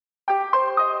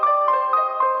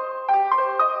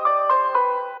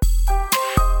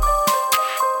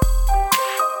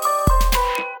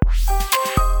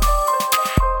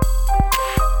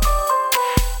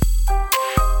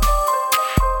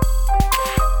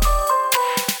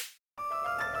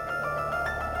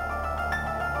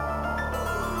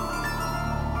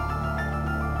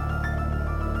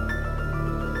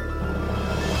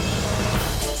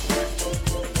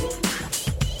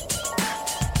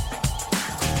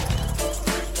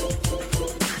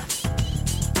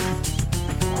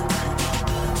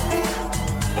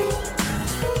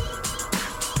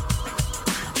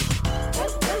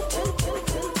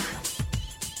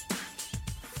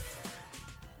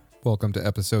Welcome to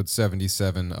episode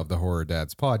 77 of the Horror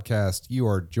Dads podcast. You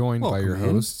are joined by your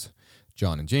hosts,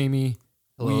 John and Jamie.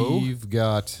 Hello. We've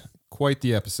got quite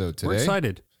the episode today. We're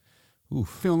excited. Oof.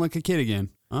 Feeling like a kid again,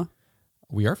 huh?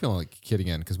 We are feeling like a kid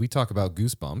again because we talk about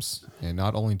Goosebumps. And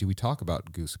not only do we talk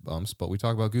about Goosebumps, but we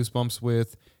talk about Goosebumps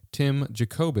with Tim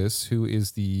Jacobus, who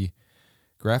is the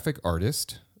graphic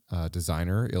artist,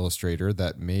 designer, illustrator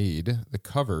that made the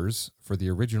covers for the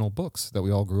original books that we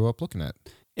all grew up looking at.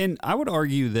 And I would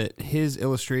argue that his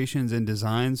illustrations and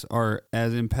designs are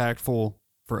as impactful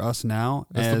for us now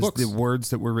as the words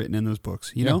that were written in those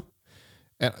books, you know?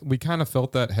 And we kind of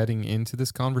felt that heading into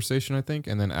this conversation, I think.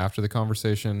 And then after the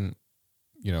conversation,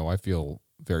 you know, I feel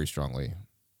very strongly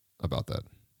about that.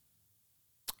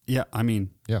 Yeah, I mean,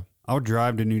 I would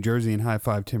drive to New Jersey and high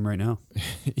five Tim right now.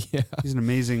 Yeah. He's an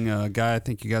amazing guy. I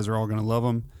think you guys are all going to love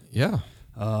him. Yeah.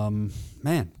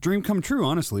 Man, dream come true,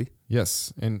 honestly.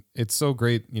 Yes. And it's so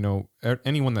great, you know,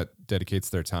 anyone that dedicates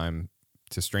their time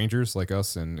to strangers like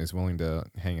us and is willing to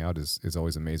hang out is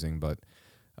always amazing. But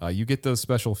you get those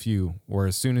special few where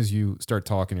as soon as you start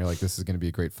talking, you're like, this is going to be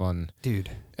a great fun.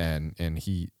 Dude. And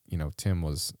he, you know, Tim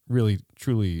was really,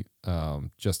 truly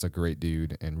just a great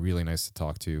dude and really nice to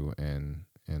talk to and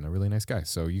a really nice guy.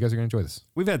 So you guys are going to enjoy this.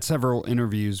 We've had several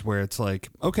interviews where it's like,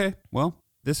 okay, well,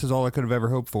 this is all I could have ever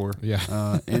hoped for.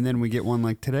 Yeah. And then we get one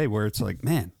like today where it's like,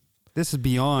 man, this is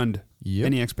beyond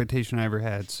any expectation I ever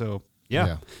had. So,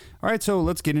 yeah. All right, so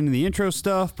let's get into the intro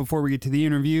stuff before we get to the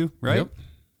interview, right? Yep.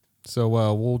 So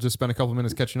we'll just spend a couple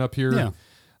minutes catching up here.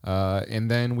 Yeah. And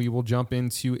then we will jump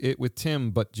into it with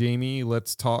Tim. But Jamie,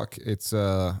 let's talk. It's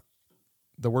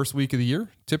the worst week of the year,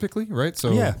 typically, right?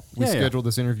 So we scheduled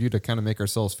this interview to kind of make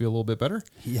ourselves feel a little bit better.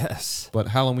 Yes. But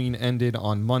Halloween ended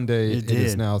on Monday. It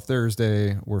is now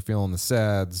Thursday. We're feeling the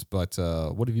sads. But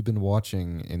what have you been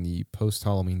watching in the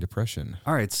post-Halloween depression?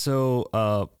 All right.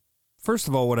 So first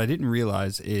of all, what I didn't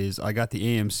realize is I got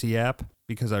the AMC app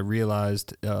because I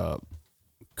realized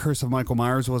Curse of Michael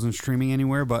Myers wasn't streaming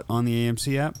anywhere but on the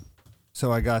AMC app. So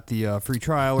I got the free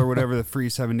trial or whatever, the free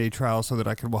 7-day trial so that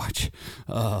I could watch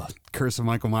Curse of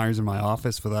Michael Myers in my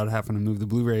office without having to move the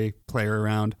Blu-ray player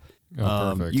around.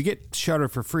 Perfect. You get Shudder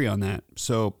for free on that.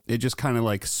 So it just kind of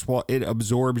like it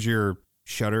absorbs your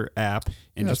Shudder app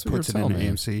and just puts it in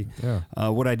AMC. Yeah.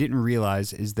 What I didn't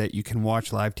realize is that you can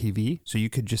watch live TV. So you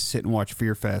could just sit and watch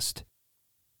Fear Fest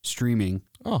streaming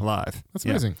live. That's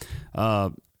amazing.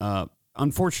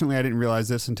 Unfortunately, I didn't realize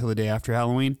this until the day after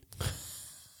Halloween.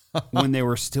 When they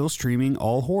were still streaming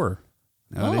all horror.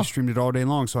 They streamed it all day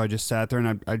long, so I just sat there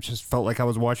and I just felt like I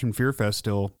was watching Fear Fest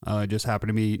still. It just happened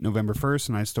to be November 1st,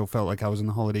 and I still felt like I was in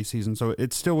the holiday season, so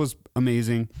it still was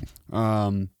amazing.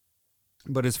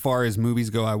 But as far as movies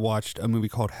go, I watched a movie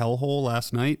called Hellhole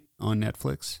last night on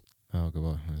Netflix. Oh, good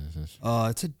one.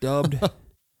 It's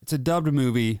a dubbed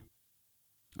movie.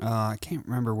 I can't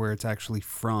remember where it's actually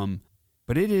from,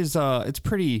 but it's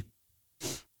pretty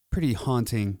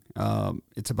haunting.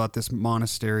 It's about this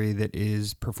monastery that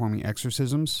is performing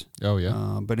exorcisms. Oh,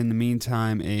 yeah. But in the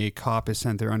meantime, a cop is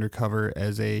sent there undercover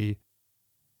as a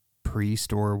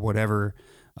priest or whatever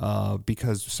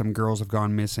because some girls have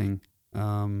gone missing.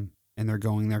 And they're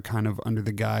going there kind of under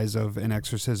the guise of an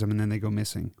exorcism, and then they go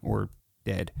missing or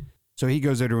dead. So he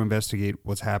goes there to investigate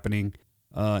what's happening.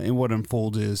 And what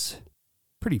unfolds is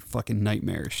pretty fucking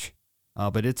nightmarish.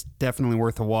 But it's definitely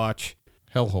worth a watch.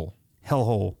 Hellhole.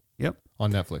 Yep.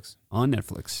 On Netflix.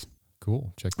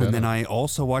 Cool. Check that out. And then I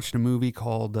also watched a movie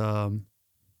called,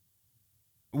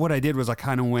 what I did was I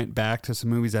kind of went back to some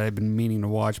movies that I'd been meaning to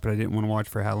watch, but I didn't want to watch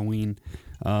for Halloween.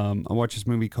 I watched this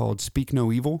movie called Speak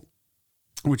No Evil,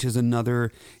 which is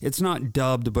it's not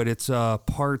dubbed, but it's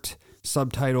part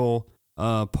subtitle,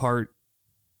 part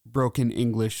broken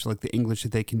English, like the English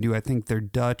that they can do. I think they're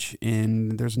Dutch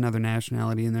and there's another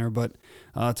nationality in there, but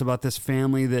it's about this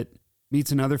family that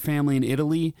meets another family in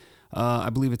Italy. I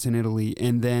believe it's in Italy.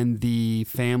 And then the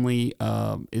family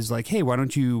is like, hey, why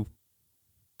don't you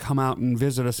come out and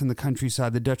visit us in the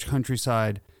countryside, the Dutch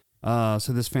countryside? So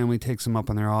this family takes them up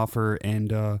on their offer.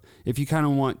 And if you kind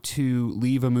of want to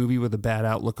leave a movie with a bad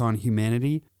outlook on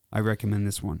humanity, I recommend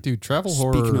this one. Dude, travel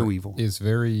Speak horror No Evil. is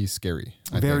very scary.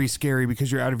 Very scary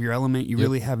because you're out of your element. You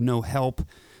really have no help.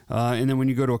 And then when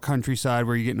you go to a countryside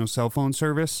where you get no cell phone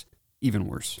service, even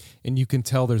worse. And you can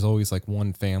tell there's always like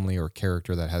one family or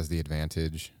character that has the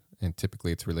advantage. And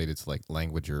typically it's related to like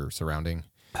language or surrounding.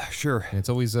 Sure. And it's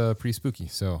always pretty spooky.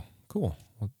 So cool.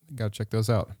 Well, got to check those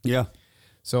out. Yeah.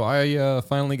 So I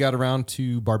finally got around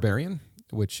to Barbarian,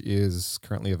 which is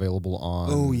currently available on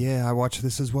Oh, yeah. I watched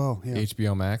this as well. Yeah.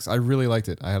 HBO Max. I really liked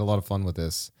it. I had a lot of fun with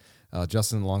this.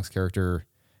 Justin Long's character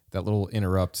that little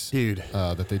interrupt, Dude.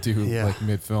 that they do Yeah. like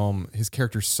mid film. His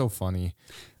character's so funny.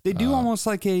 They do almost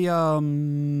like a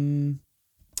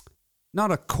not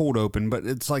a cold open, but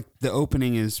it's like the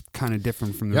opening is kind of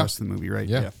different from the Yeah. rest of the movie, right?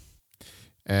 Yeah.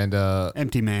 And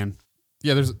Empty Man.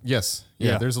 yeah,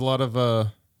 Yeah. there's a lot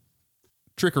of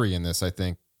trickery in this, I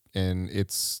think, and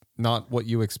it's not what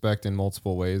you expect in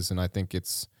multiple ways, and I think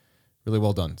it's really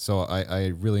well done. So I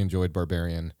really enjoyed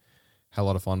Barbarian. Had a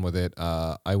lot of fun with it.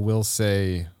 I will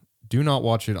say, do not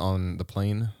watch it on the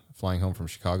plane flying home from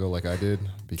Chicago like I did.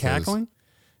 Because Cackling?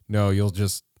 No,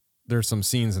 there's some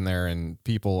scenes in there and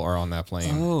people are on that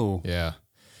plane. Oh. Yeah.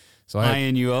 So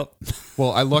Eyeing you up.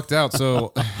 I lucked out.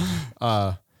 So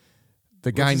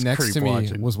the guy this next creep to me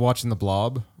watching? was watching The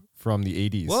Blob from the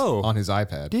 80s Whoa. on his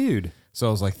iPad. Dude. So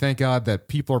I was like, thank God that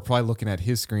people are probably looking at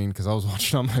his screen because I was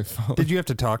watching on my phone. Did you have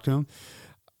to talk to him?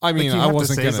 I mean, you I have to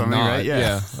wasn't say going to something, not. right?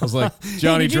 Yeah. I was like,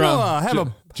 Johnny did you know, Drama. have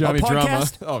a Johnny Drama.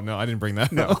 podcast? Oh, no, I didn't bring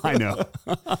that. No, up. I know.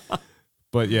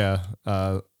 But yeah.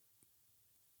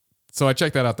 So I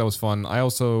checked that out. That was fun. I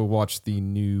also watched the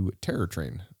new Terror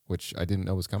Train, which I didn't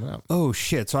know was coming out. Oh,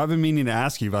 shit. So I've been meaning to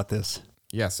ask you about this.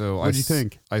 Yeah. So What'd you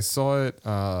think? I saw it.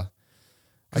 I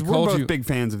 'Cause we're called both you. big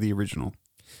fans of the original.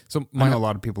 So I know a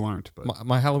lot of people aren't. But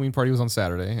my Halloween party was on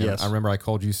Saturday. And Yes. I remember I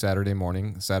called you Saturday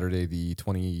morning, Saturday the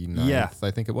 29th, Yeah.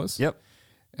 I think it was. Yep.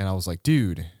 And I was like,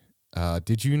 dude,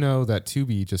 did you know that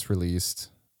Tubi just released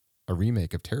a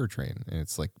remake of Terror Train? And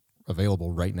it's like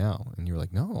available right now. And you were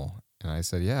like, no. And I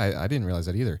said, yeah, I didn't realize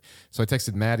that either. So I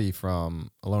texted Maddie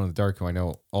from Alone in the Dark, who I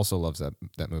know also loves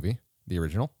that movie, the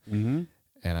original. Mm-hmm.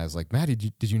 And I was like, Maddie,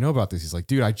 did you know about this? He's like,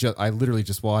 dude, I literally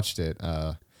just watched it.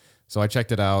 So I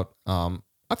checked it out.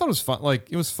 I thought it was fun.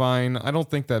 Like, it was fine. I don't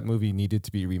think that movie needed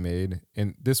to be remade.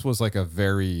 And this was like a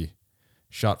very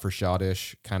shot for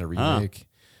shot-ish kind of remake.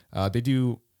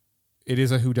 It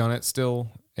is a whodunit still,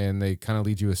 and they kind of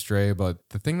lead you astray. But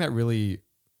the thing that really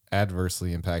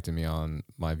adversely impacted me on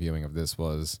my viewing of this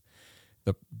was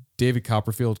the David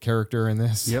Copperfield character in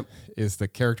this. Yep. Is the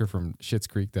character from Schitt's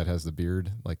Creek that has the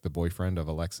beard, like the boyfriend of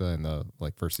Alexa in the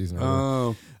first season. Or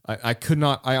Oh. I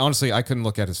honestly couldn't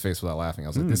look at his face without laughing. I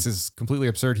was like, this is completely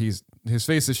absurd. His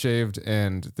face is shaved,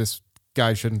 and this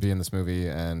guy shouldn't be in this movie,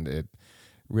 and it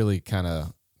really kind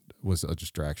of was a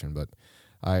distraction. But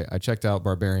I checked out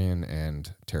Barbarian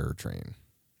and Terror Train.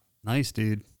 Nice,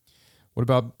 dude. What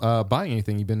about buying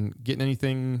anything? You been getting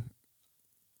anything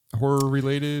horror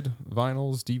related?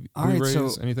 Vinyls, All right,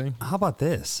 Blu-rays, so anything? How about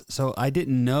this? So I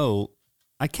didn't know.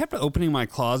 I kept opening my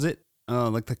closet,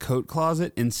 like the coat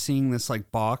closet, and seeing this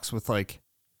like box with like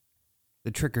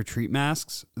the trick or treat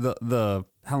masks, the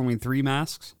Halloween 3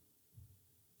 masks.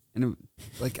 And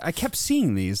like I kept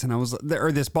seeing these, and I was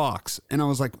or this box, and I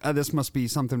was like, this must be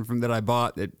something from that I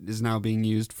bought that is now being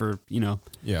used for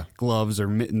Yeah. gloves or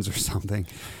mittens or something.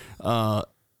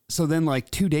 So then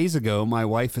like 2 days ago, my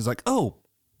wife is like, oh,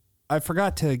 I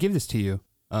forgot to give this to you.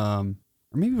 Or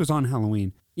maybe it was on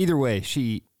Halloween. Either way,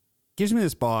 she gives me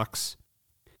this box.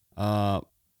 It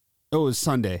was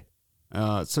Sunday.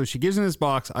 So she gives me this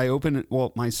box. I open it.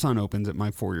 Well, my son opens it. My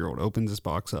 4-year-old opens this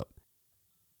box up.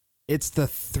 It's the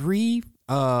 3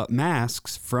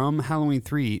 masks from Halloween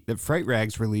 3 that Fright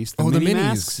Rags released. The the mini minis.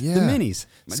 masks. Yeah. The minis.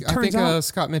 I think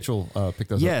Scott Mitchell picked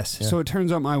those Yes. up. Yeah. So it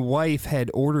turns out my wife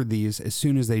had ordered these as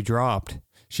soon as they dropped.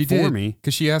 She for did, me.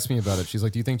 because she asked me about it. She's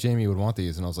like, do you think Jamie would want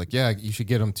these? And I was like, yeah, you should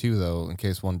get them too, though, in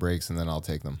case one breaks, and then I'll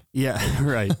take them. Yeah,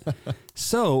 right.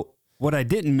 So what I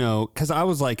didn't know, because I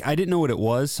was like, I didn't know what it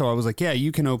was. So I was like, yeah,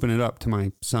 you can open it up to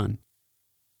my son.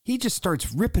 He just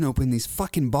starts ripping open these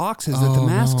fucking boxes that the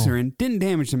masks are in. Didn't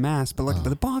damage the mask, but like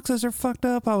the boxes are fucked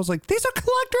up. I was like, these are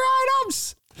collector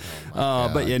items.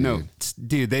 But yeah, no,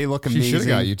 dude, they look amazing. She should have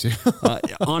got you too.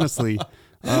 Honestly.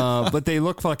 But they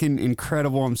look fucking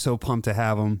incredible. I'm so pumped to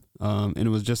have them. And it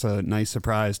was just a nice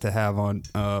surprise to have on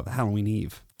Halloween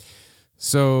Eve.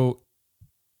 So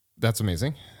that's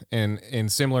amazing. And in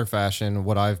similar fashion,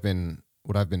 what I've been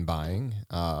buying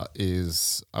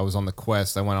is I was on the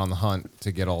quest. I went on the hunt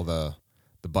to get all the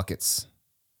buckets.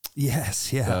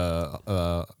 Yes, yeah.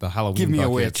 The Halloween Give me a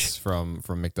buckets from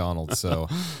McDonald's. So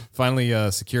finally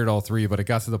secured all 3, but it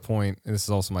got to the point, and this is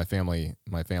also my family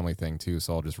thing too,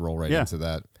 so I'll just roll right into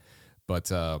that.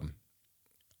 But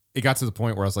it got to the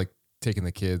point where I was like taking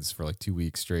the kids for like 2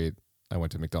 weeks straight. I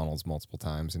went to McDonald's multiple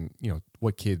times, and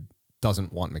what kid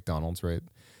doesn't want McDonald's, right?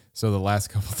 So the last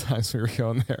couple of times we were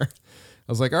going there,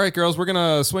 I was like, all right, girls, we're going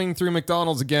to swing through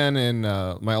McDonald's again. And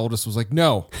my oldest was like,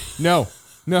 no,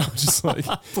 just like,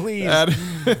 please. I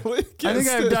think I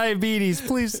have diabetes.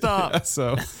 Please stop. Yeah,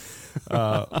 so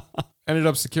ended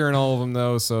up securing all of them,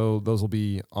 though. So those will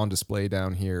be on display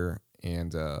down here.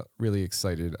 and really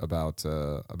excited about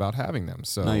having them.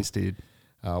 So Nice, dude.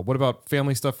 What about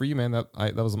family stuff for you, man?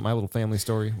 That was my little family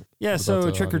story. Yeah, What so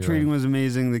about, trick or treating was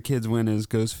amazing. The kids went as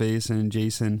Ghostface and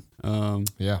Jason.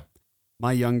 Yeah.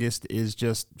 My youngest is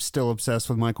just still obsessed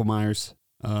with Michael Myers.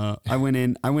 I went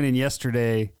in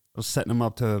yesterday. I was setting him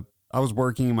up I was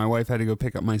working and my wife had to go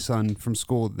pick up my son from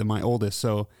school, my oldest.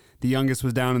 So the youngest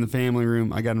was down in the family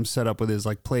room. I got him set up with his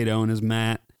like Play-Doh and his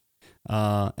mat.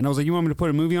 And I was like, you want me to put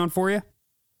a movie on for you?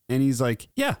 And he's like,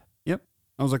 yeah, yep.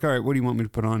 I was like, all right, what do you want me to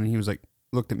put on? And he was like,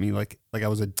 looked at me like I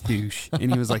was a douche.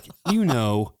 And he was like,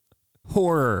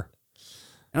 horror.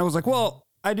 And I was like, well,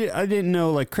 I didn't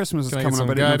know like Christmas is coming up.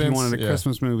 I didn't know if you wanted a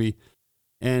Christmas movie.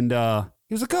 And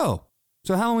he was like, oh,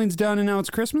 so Halloween's done and now it's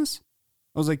Christmas?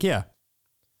 I was like, yeah.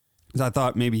 Because I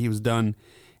thought maybe he was done.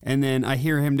 And then I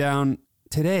hear him down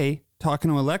today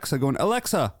talking to Alexa, going,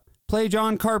 Alexa, play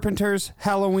John Carpenter's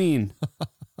Halloween.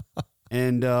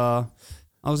 And I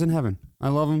was in heaberrin. I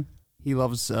love him. He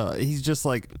loves, he's just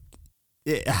like,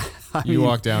 you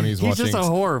walk down, he's watching. He's just a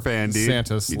horror fan, dude.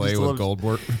 Santa Slay with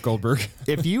Goldberg.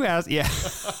 If you ask, yeah.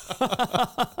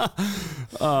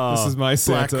 This is my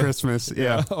Santa. Black Christmas,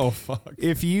 yeah. Oh, fuck.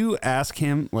 If you ask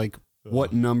him, like,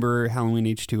 what number Halloween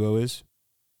H2O is,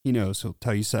 he knows. He'll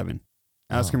tell you 7.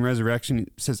 Ask him Resurrection, he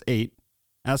says 8.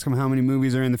 Ask him how many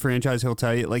movies are in the franchise, he'll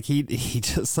tell you. Like, he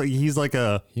just, like, he's like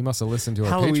a... He must have listened to our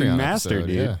Halloween Patreon master, episode.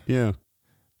 dude. Yeah.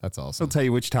 That's awesome. He'll tell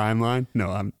you which timeline. No,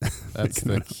 I'm... That's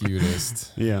the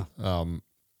cutest. Yeah.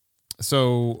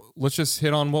 So let's just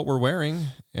hit on what we're wearing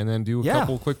and then do a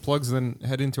couple quick plugs and then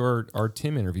head into our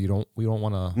Tim interview. We don't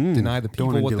want to deny the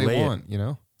people what they want, you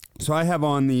know? So I have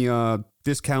on the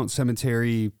Discount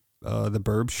Cemetery, the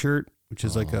Burbs shirt, which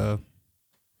is like a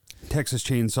Texas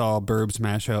Chainsaw Burbs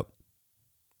mashup.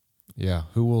 Yeah.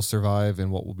 Who will survive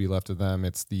and what will be left of them?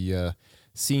 It's the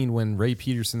scene when Ray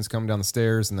Peterson's coming down the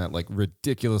stairs and that like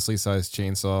ridiculously sized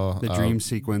chainsaw. The dream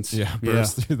sequence. Yeah.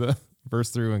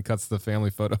 Bursts through and cuts the family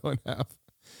photo in half.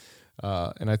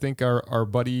 And I think our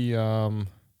buddy,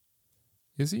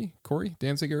 is he Corey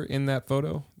Danziger in that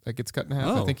photo that gets cut in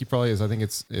half? I think he probably is. I think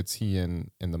it's he and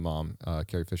the mom,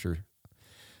 Carrie Fisher.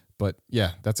 But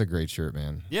yeah, that's a great shirt,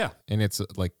 man. Yeah. And it's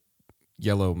like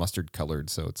yellow mustard colored.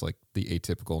 So it's like the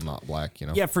atypical, not black, you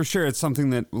know? Yeah, for sure. It's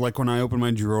something that like when I open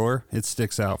my drawer, it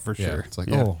sticks out for sure. It's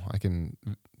like, I can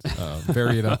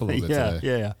vary it up a little bit today.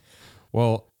 Yeah.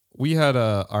 Well, we had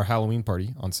our Halloween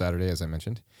party on Saturday, as I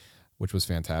mentioned, which was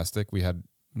fantastic. We had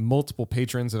multiple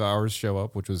patrons of ours show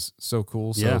up, which was so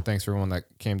cool. So thanks for everyone that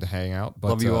came to hang out. But,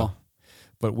 love you all.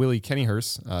 But Willie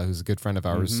Kennyhurst, who's a good friend of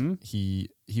ours, he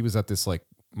was at this like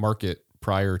market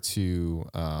prior to...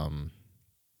 and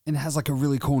it has like a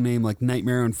really cool name, like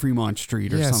Nightmare on Fremont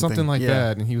Street or something. Yeah, something like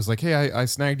that. And he was like, hey, I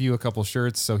snagged you a couple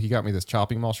shirts. So he got me this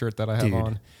Chopping Mall shirt that I have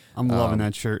on. I'm loving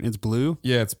that shirt. It's blue?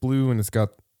 Yeah, it's blue and it's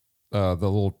got the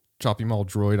little Chopping Mall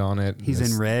droid on it. He's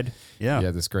in red. Yeah.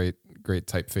 Yeah, this great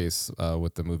typeface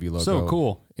with the movie logo. So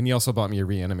cool. And he also bought me a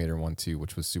Reanimator one too,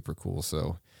 which was super cool.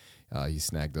 So he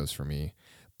snagged those for me.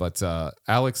 But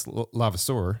Alex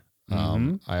Lavasseur,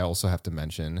 I also have to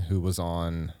mention, who was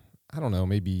on, I don't know,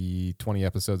 maybe 20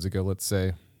 episodes ago, let's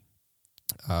say,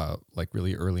 like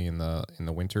really early in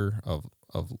the winter of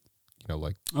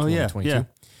like 2022.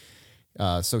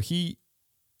 So he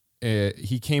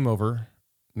came over,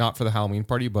 not for the Halloween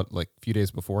party, but like a few days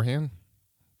beforehand.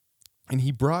 And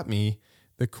he brought me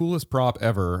the coolest prop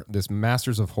ever, this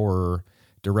Masters of Horror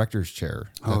director's chair.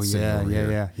 Which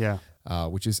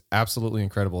is absolutely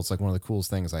incredible. It's like one of the coolest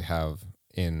things I have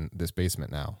in this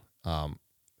basement now.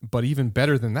 But even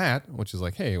better than that, which is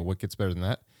like, hey, what gets better than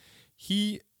that?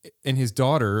 He and his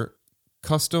daughter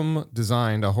custom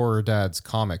designed a Horror Dads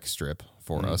comic strip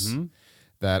for us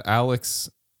that Alex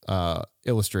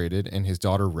illustrated and his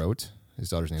daughter wrote. His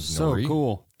daughter's name is Nori. So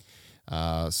cool.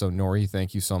 So Nori,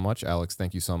 thank you so much. Alex,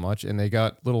 thank you so much. And they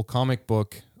got little comic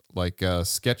book, like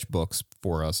sketchbooks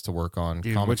for us to work on.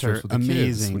 Dude, comic which strips are with the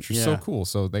amazing. kids, which are so cool.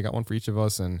 So they got one for each of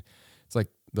us, and it's like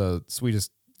the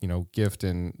sweetest, gift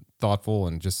and thoughtful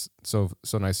and just so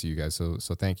nice of you guys. So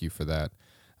thank you for that.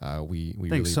 We Thanks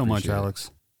really so much, appreciate it.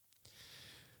 Alex.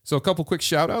 So a couple quick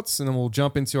shout outs and then we'll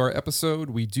jump into our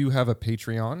episode. We do have a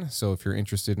Patreon. So if you're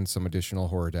interested in some additional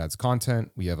Horror Dads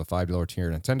content, we have a $5 tier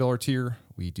and a $10 tier.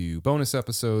 We do bonus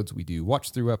episodes. We do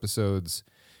watch through episodes.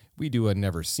 We do a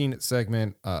never seen it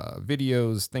segment,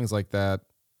 videos, things like that.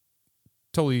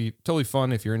 Totally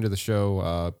fun. If you're into the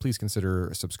show, please consider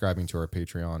subscribing to our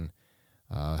Patreon.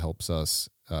 Helps us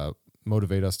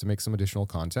motivate us to make some additional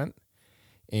content.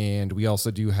 And we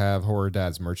also do have Horror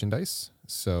Dads merchandise.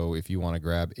 So if you want to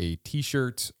grab a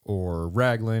t-shirt or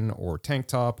raglan or tank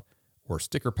top or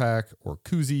sticker pack or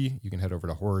koozie, you can head over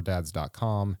to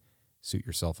horrordads.com, suit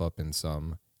yourself up in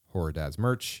some Horror Dads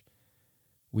merch.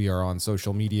 We are on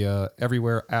social media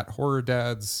everywhere at Horror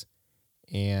Dads,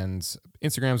 and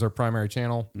Instagram's our primary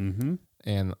channel. Mm-hmm.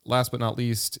 And last but not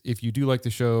least, if you do like the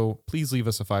show, please leave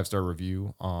us a 5-star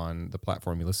review on the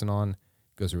platform you listen on.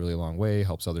 It goes a really long way,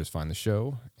 helps others find the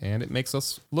show, and it makes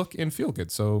us look and feel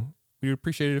good. So we'd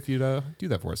appreciate it if you'd do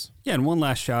that for us. Yeah, and one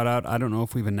last shout out. I don't know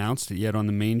if we've announced it yet on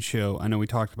the main show. I know we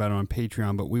talked about it on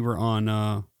Patreon, but we were on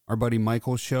our buddy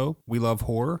Michael's show, We Love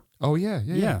Horror. Oh,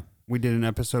 yeah. We did an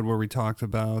episode where we talked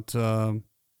about...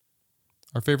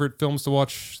 our favorite films to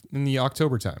watch in the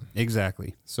October time.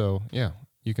 Exactly. So, yeah,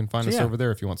 you can find us over there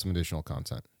if you want some additional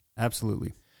content.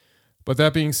 Absolutely. But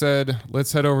that being said,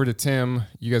 let's head over to Tim.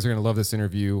 You guys are going to love this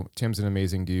interview. Tim's an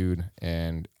amazing dude,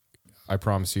 and I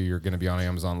promise you're going to be on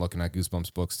Amazon looking at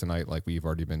Goosebumps books tonight like we've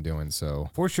already been doing. So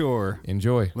for sure.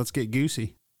 Enjoy. Let's get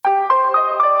goosey.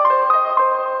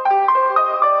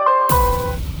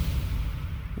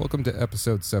 Welcome to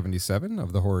episode 77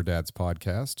 of the Horror Dads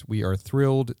podcast. We are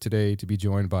thrilled today to be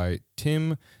joined by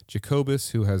Tim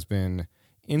Jacobus, who has been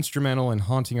instrumental in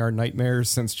haunting our nightmares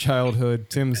since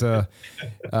childhood. Tim's a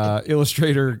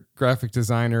illustrator, graphic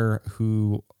designer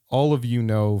who all of you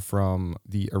know from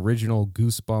the original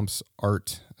Goosebumps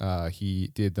art. He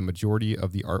did the majority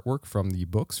of the artwork from the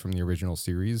books from the original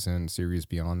series and series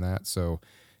beyond that. So,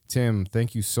 Tim,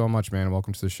 thank you so much, man.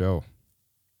 Welcome to the show.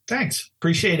 Thanks.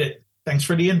 Appreciate it. Thanks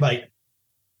for the invite.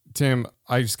 Tim,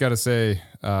 I just got to say,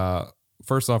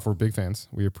 first off, we're big fans.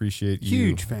 We appreciate you.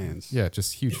 Huge fans. Yeah,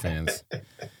 just huge fans.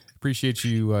 Appreciate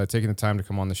you taking the time to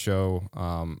come on the show.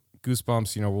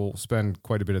 Goosebumps, we'll spend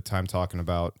quite a bit of time talking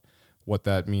about what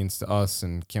that means to us,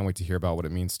 and can't wait to hear about what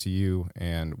it means to you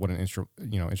and what an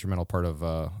instrumental part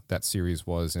of that series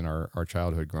was in our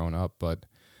childhood growing up. But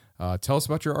tell us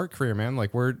about your art career, man. Like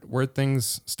where'd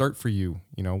things start for you?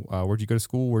 Where'd you go to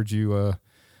school? Where'd you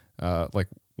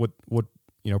what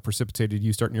precipitated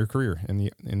you starting your career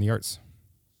in the arts?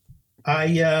 I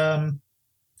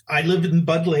live in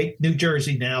Bud Lake, New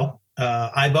Jersey now.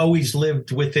 I've always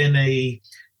lived within a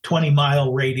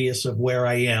 20-mile radius of where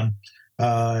I am.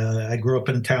 I grew up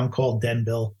in a town called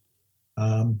Denville.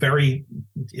 Very,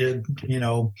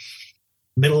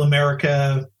 middle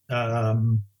America.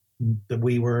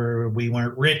 We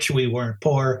weren't rich. We weren't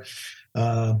poor.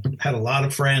 Had a lot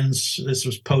of friends. This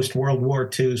was post World War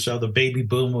II, so the baby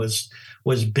boom was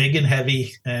big and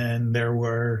heavy. And there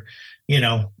were,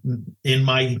 in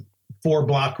my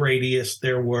 4-block radius,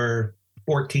 there were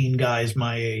 14 guys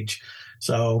my age.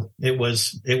 So it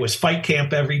was fight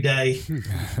camp every day.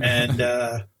 And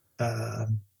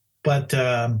but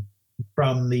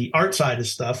from the art side of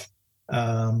stuff,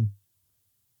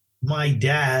 my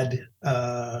dad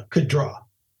could draw.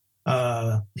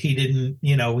 He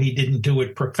didn't do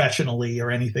it professionally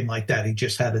or anything like that. He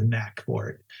just had a knack for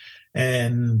it.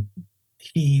 And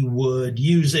he would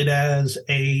use it as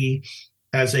a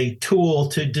tool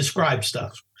to describe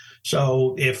stuff.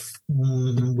 So if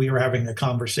we were having a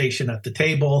conversation at the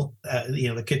table,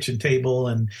 the kitchen table,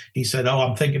 and he said, "Oh,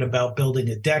 I'm thinking about building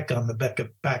a deck on the back of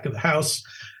the house.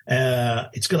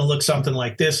 It's going to look something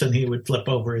like this," and he would flip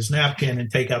over his napkin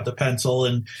and take out the pencil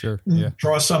and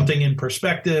draw something in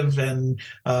perspective. And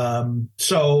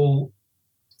so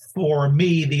for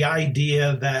me, the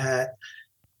idea that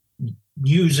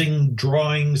using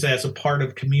drawings as a part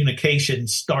of communication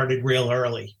started real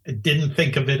early. I didn't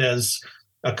think of it as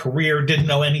a career, didn't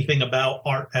know anything about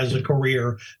art as a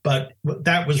career, but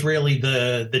that was really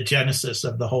the genesis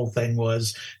of the whole thing,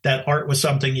 was that art was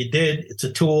something you did. It's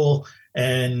a tool,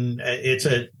 and it's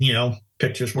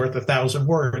picture's worth 1,000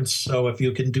 words. So if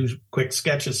you can do quick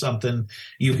sketch of something,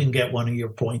 you can get one of your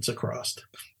points across.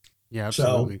 Yeah,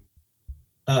 absolutely.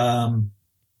 So,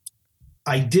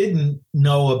 I didn't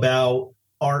know about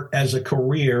art as a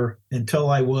career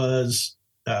until I was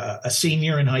a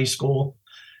senior in high school.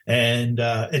 And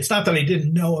it's not that I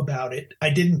didn't know about it.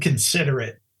 I didn't consider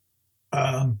it.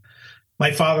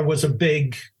 My father was a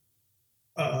big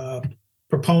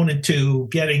proponent to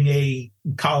getting a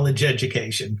college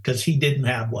education because he didn't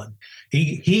have one.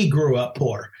 He grew up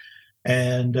poor.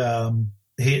 And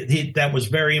that was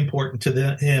very important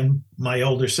to him. My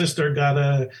older sister got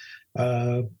a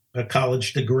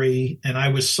college degree, and I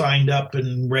was signed up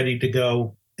and ready to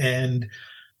go. And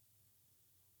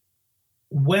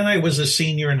when I was a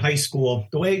senior in high school,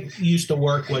 the way it used to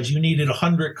work was you needed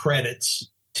 100 credits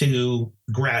to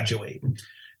graduate.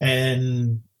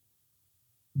 And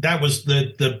that was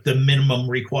the minimum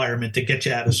requirement to get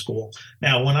you out of school.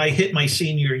 Now, when I hit my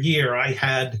senior year, I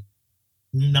had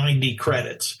 90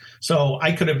 credits. So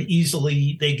I could have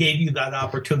easily, they gave you that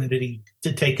opportunity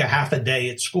to take a half a day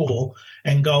at school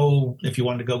and go, if you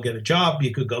wanted to go get a job,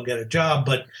 you could go get a job.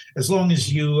 But as long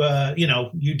as you,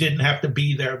 you didn't have to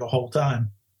be there the whole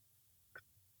time.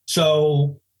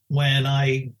 So when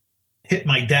I hit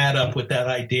my dad up with that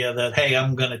idea that, hey,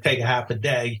 I'm going to take a half a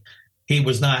day, he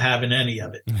was not having any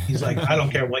of it. He's like, I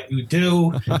don't care what you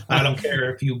do. I don't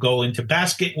care if you go into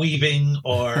basket weaving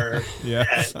or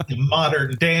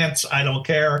modern dance. I don't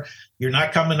care. You're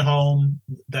not coming home.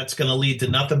 That's going to lead to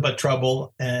nothing but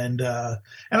trouble. And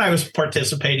I was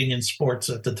participating in sports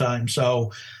at the time.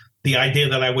 So the idea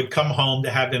that I would come home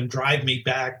to have him drive me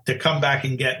back, to come back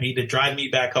and get me, to drive me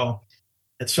back home.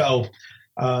 And so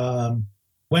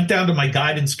went down to my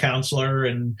guidance counselor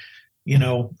and,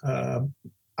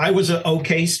 I was an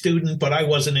okay student, but I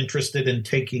wasn't interested in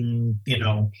taking,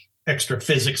 extra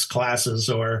physics classes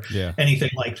or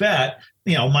anything like that.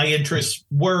 My interests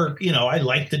were, I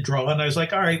liked to draw, and I was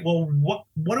like, all right, well,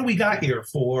 what do we got here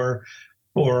for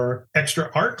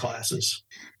extra art classes?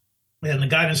 And the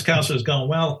guidance counselor is going,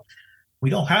 well,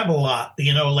 we don't have a lot,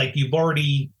 like you've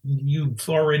already,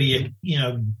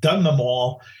 done them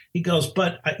all. He goes,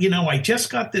 but I just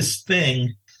got this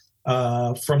thing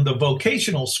from the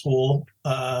vocational school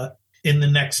in the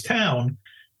next town,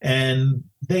 and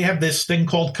they have this thing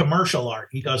called commercial art.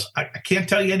 He goes, I can't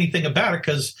tell you anything about it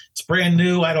because it's brand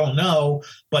new. I don't know.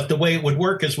 But the way it would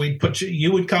work is we'd put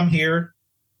you would come here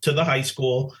to the high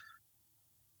school,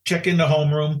 check into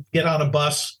homeroom, get on a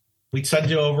bus. We'd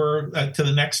send you over to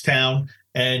the next town.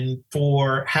 And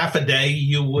for half a day,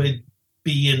 you would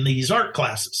be in these art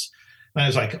classes. And I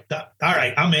was like, all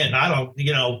right, I'm in. I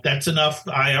don't, that's enough.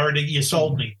 You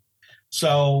sold me.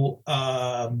 So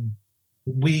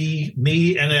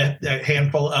me and a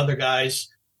handful of other guys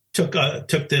took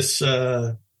this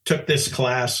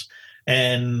class,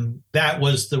 and that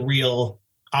was the real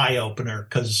eye opener,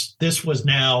 because this was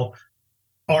now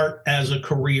art as a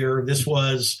career. This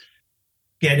was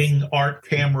getting art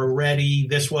camera ready.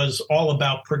 This was all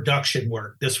about production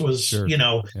work. This was,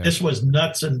 this was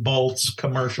nuts and bolts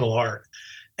commercial art.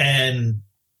 And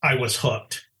I was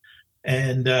hooked.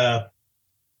 And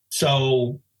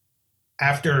so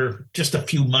after just a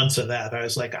few months of that, I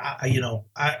was like, I don't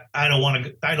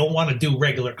want to do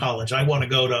regular college. I want to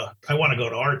go to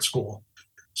art school.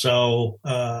 So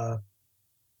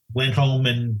went home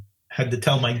and had to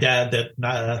tell my dad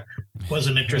that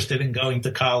wasn't interested in going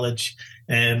to college,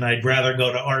 and I'd rather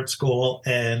go to art school.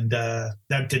 And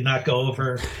that did not go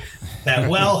over that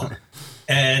well.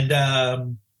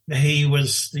 And he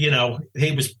was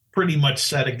pretty much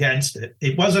set against it.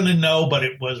 It wasn't a no, but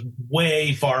it was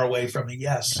way far away from a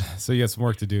yes. So you got some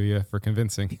work to do, for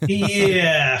convincing.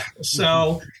 Yeah.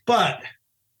 So, but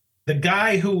the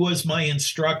guy who was my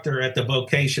instructor at the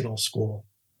vocational school,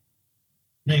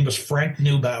 his name was Frank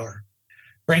Neubauer.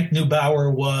 Frank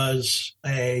Neubauer was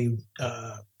a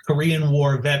Korean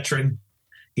War veteran.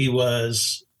 He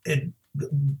was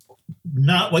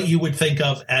not what you would think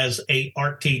of as a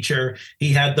art teacher.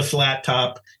 He had the flat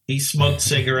top. He smoked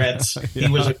cigarettes. He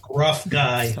was a gruff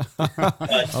guy.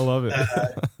 But, I love it.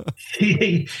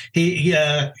 He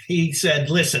said,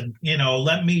 listen,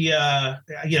 let me,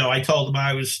 I told him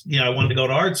I wanted to go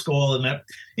to art school, and that,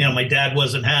 my dad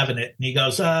wasn't having it. And he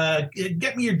goes,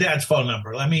 get me your dad's phone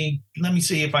number. Let me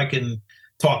see if I can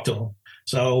talk to him.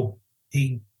 So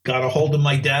he got a hold of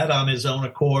my dad on his own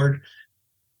accord,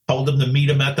 told him to meet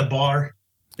him at the bar.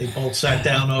 They both sat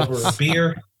down over a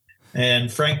beer,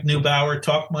 and Frank Neubauer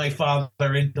talked my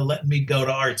father into letting me go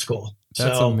to art school.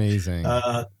 That's amazing.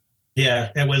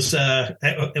 It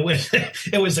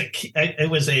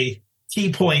was a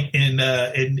key point in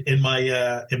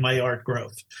my art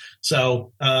growth.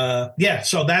 So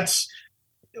so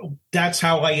that's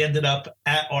how I ended up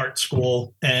at art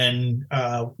school, and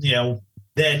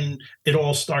then it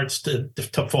all starts to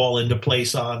fall into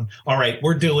place on, all right,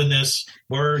 we're doing this.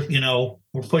 We're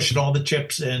pushing all the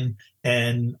chips in,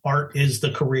 and art is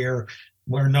the career.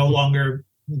 We're no longer,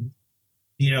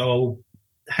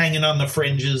 hanging on the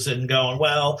fringes and going,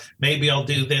 well, maybe I'll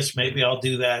do this, maybe I'll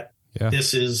do that. Yeah.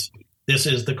 This is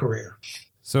the career.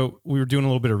 So we were doing a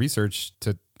little bit of research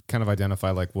to kind of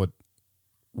identify like what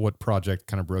project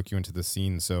kind of broke you into the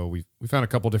scene. So we found a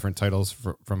couple different titles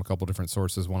from a couple different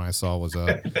sources. One I saw was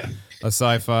a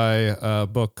sci-fi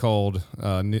book called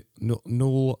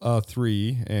Null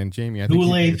 3. And Jamie, I think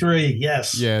Null 3,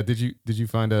 yes. Yeah. Did you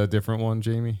find a different one,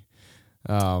 Jamie?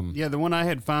 The one I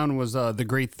had found was The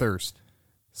Great Thirst.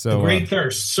 So The Great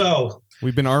Thirst. So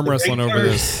we've been arm wrestling over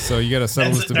this, so you got to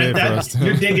settle this debate for us.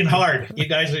 You're digging hard. You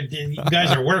guys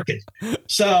are working.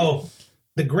 So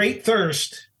The Great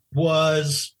Thirst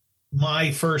was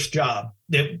my first job.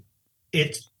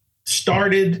 It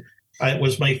started, it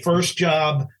was my first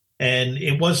job, and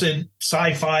it wasn't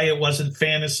sci-fi, it wasn't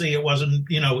fantasy, it wasn't,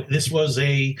 this was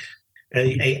a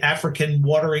African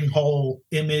watering hole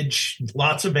image,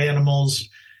 lots of animals,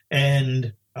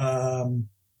 and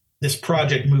this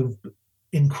project moved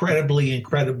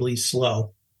incredibly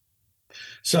slow.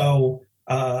 So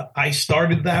I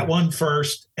started that one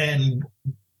first, and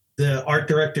the art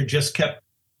director just kept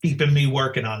keeping me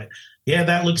working on it. Yeah,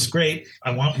 that looks great.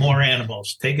 I want more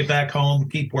animals. Take it back home,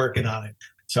 keep working on it.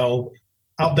 So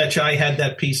I'll bet you I had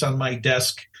that piece on my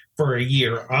desk for a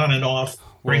year, on and off.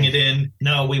 Bring it in.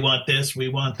 No, we want this. We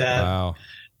want that. Wow.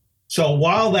 So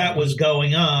while that was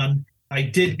going on, I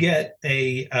did get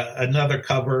another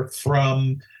cover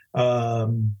from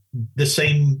the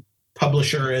same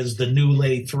publisher as the New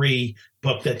Lay 3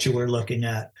 book that you were looking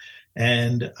at.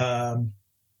 And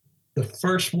the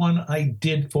first one I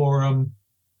did for him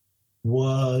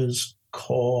was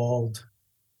called,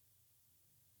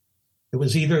 it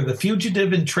was either The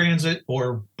Fugitive in Transit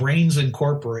or Brains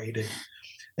Incorporated.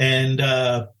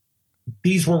 And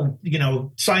these were,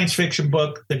 science fiction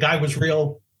book. The guy was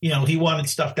real, he wanted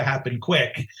stuff to happen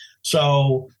quick.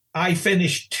 So I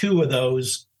finished 2 of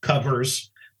those covers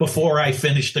before I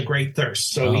finished The Great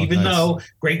Thirst. So even though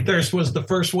Great Thirst was the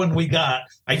first one we got,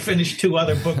 I finished 2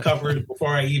 other book covers before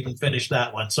I even finished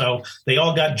that one. So they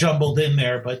all got jumbled in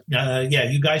there. But yeah,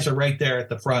 you guys are right there at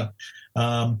the front.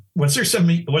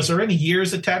 Was there any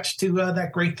years attached to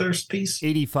that Great Thirst piece?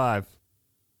 85.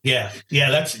 Yeah,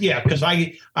 because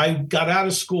I got out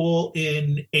of school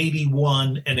in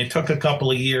 81, and it took a couple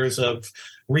of years of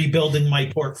rebuilding my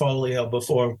portfolio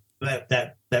before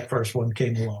that first one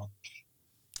came along.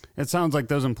 It sounds like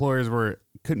those employers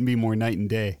couldn't be more night and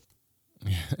day.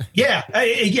 Yeah.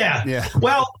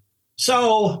 Well,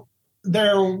 so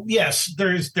there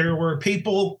were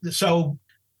people. So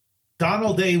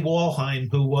Donald A. Walheim,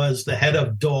 who was the head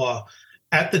of DAW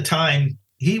at the time,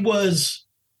 he was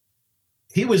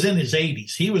in his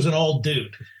 80s. He was an old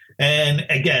dude. And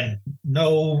again,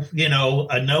 no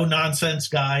nonsense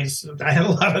guys. I had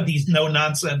a lot of these no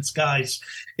nonsense guys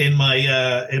in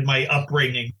my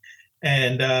upbringing.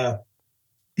 And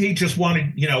he just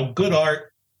wanted, good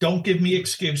art. Don't give me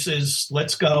excuses.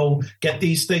 Let's go get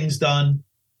these things done.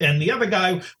 And the other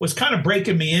guy was kind of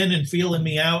breaking me in and feeling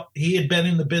me out. He had been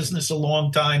in the business a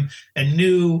long time and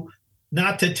knew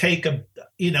not to take a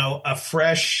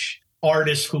fresh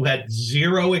artist who had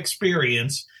zero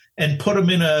experience and put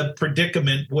him in a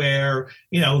predicament where,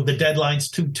 the deadline's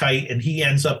too tight and he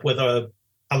ends up with a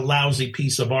lousy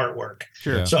piece of artwork.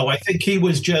 Sure. Yeah. So I think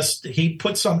he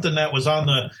put something that was on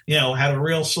had a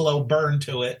real slow burn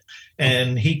to it,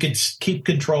 and he could keep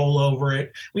control over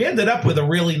it. We ended up with a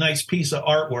really nice piece of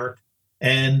artwork,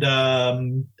 and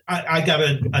I got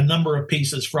a number of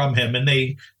pieces from him,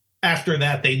 and after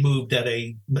that they moved at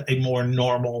a more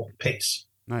normal pace.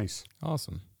 Nice.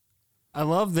 Awesome. I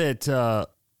love that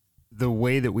the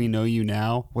way that we know you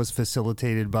now was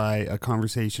facilitated by a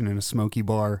conversation in a smoky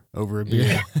bar over a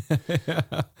beer. Yeah.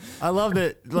 I love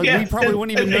that. We probably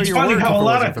wouldn't even know it's your funny work. How a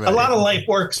lot of life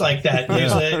works like that.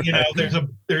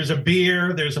 There's a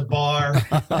beer, there's a bar,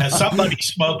 somebody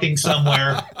smoking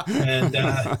somewhere, and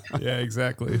yeah,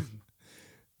 exactly.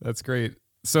 That's great.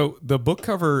 So the book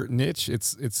cover niche,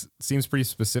 it seems pretty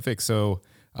specific. So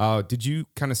did you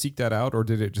kind of seek that out, or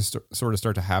did it just sort of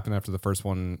start to happen after the first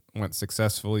one went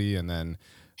successfully and then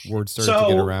word started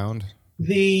to get around?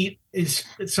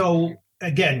 So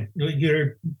again,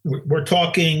 we're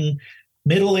talking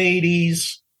middle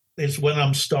 80s is when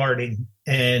I'm starting,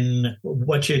 and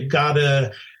what you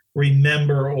gotta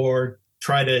remember or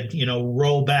try to,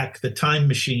 roll back the time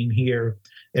machine here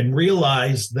and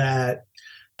realize that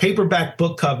paperback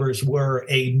book covers were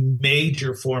a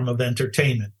major form of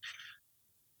entertainment.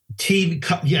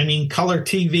 Color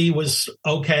TV was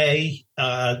okay.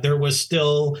 There was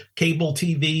still cable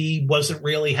TV wasn't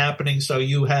really happening. So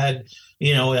you had,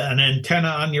 an antenna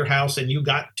on your house and you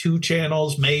got 2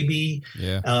 channels, maybe.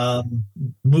 Yeah.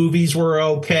 Movies were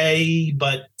okay,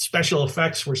 but special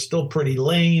effects were still pretty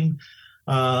lame.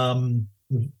 No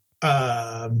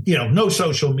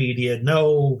social media,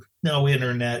 no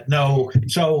internet, no.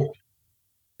 So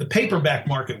the paperback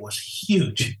market was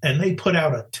huge, and they put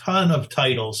out a ton of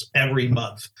titles every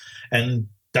month. And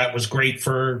that was great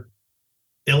for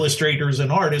illustrators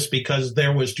and artists because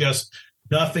there was just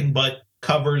nothing but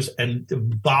covers and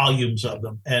volumes of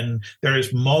them. And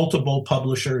there's multiple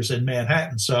publishers in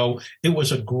Manhattan. So it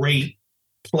was a great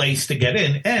place to get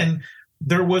in. And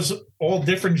there was all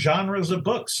different genres of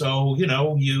books. So,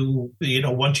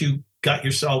 once you got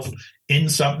yourself in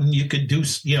something. You could do,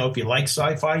 you know, if you like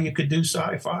sci-fi, you could do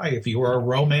sci-fi. If you were a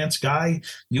romance guy,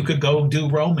 you could go do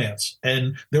romance.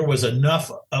 And there was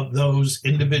enough of those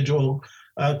individual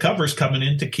covers coming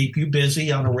in to keep you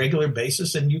busy on a regular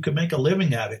basis, and you could make a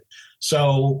living at it.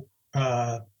 So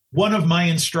one of my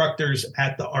instructors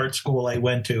at the art school I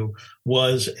went to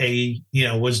was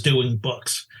doing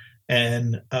books,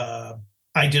 and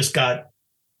I just got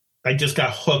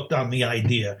hooked on the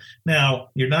idea. Now,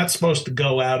 you're not supposed to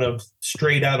go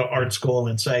straight out of art school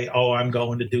and say, "Oh, I'm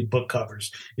going to do book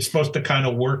covers." You're supposed to kind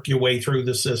of work your way through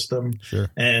the system,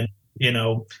 Sure. and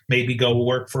maybe go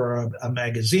work for a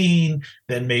magazine,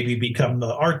 then maybe become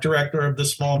the art director of the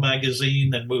small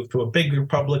magazine, then move to a bigger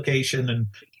publication. And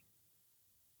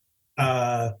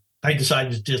I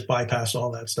decided to just bypass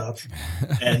all that stuff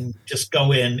and just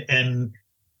go in. And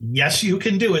yes, you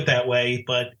can do it that way,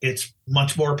 but it's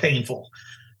much more painful.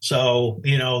 So,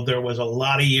 there was a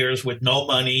lot of years with no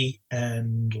money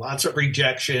and lots of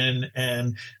rejection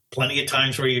and plenty of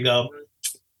times where you go,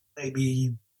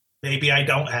 maybe I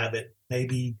don't have it.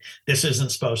 Maybe this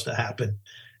isn't supposed to happen.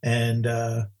 And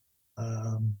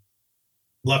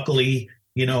luckily,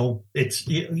 it's,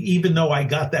 even though I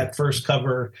got that first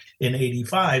cover in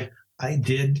 85, I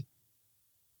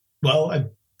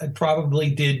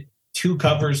probably did 2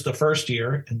 covers the first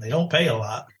year, and they don't pay a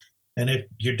lot. And if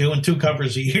you're doing 2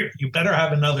 covers a year, you better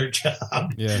have another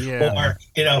job. Yeah. Or,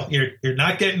 you're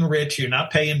not getting rich, you're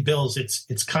not paying bills.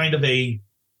 It's kind of a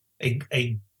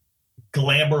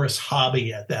glamorous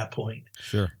hobby at that point.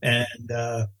 Sure. And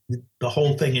the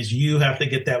whole thing is you have to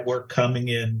get that work coming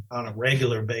in on a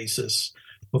regular basis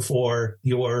before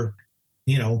you're,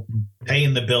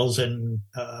 paying the bills and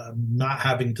not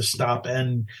having to stop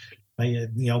and,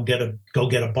 get a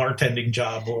bartending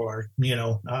job, or,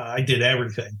 I did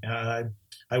everything. I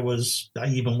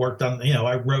even worked on,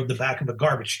 I rode the back of a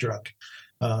garbage truck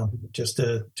just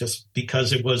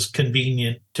because it was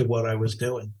convenient to what I was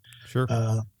doing. Sure.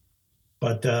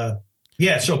 But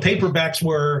so paperbacks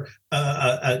were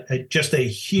just a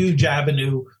huge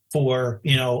avenue for,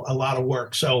 a lot of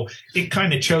work. So it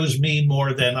kind of chose me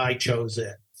more than I chose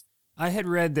it. I had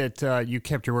read that you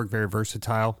kept your work very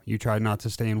versatile. You tried not to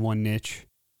stay in one niche.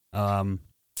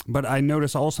 But I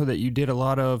noticed also that you did a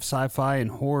lot of sci-fi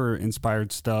and horror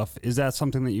inspired stuff. Is that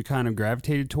something that you kind of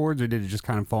gravitated towards, or did it just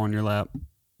kind of fall in your lap?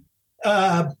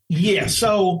 Yeah.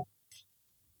 So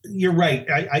you're right.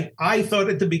 I thought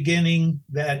at the beginning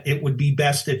that it would be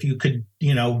best if you could,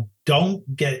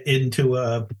 don't get into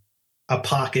a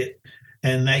pocket,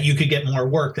 and that you could get more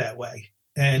work that way.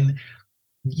 And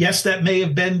yes, that may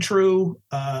have been true,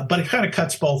 but it kind of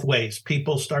cuts both ways.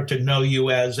 People start to know you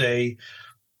as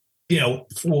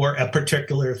for a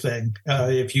particular thing.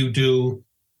 If you do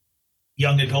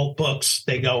young adult books,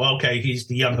 they go, okay, he's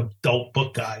the young adult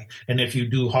book guy. And if you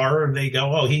do horror, they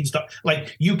go, oh,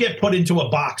 you get put into a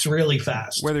box really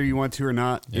fast. Whether you want to or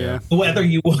not. Yeah. Whether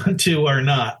you want to or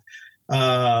not.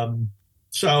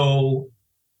 So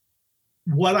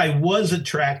what I was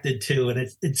attracted to, and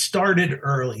it started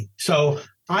early. So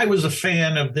I was a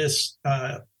fan of this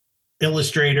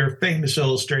famous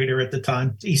illustrator at the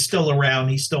time. He's still around.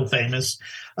 He's still famous.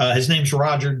 His name's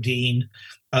Roger Dean.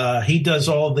 He does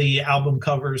all the album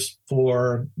covers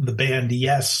for the band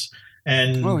Yes,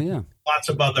 and lots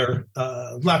of other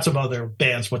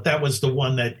bands. But that was the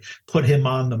one that put him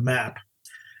on the map.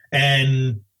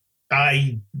 And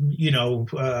I,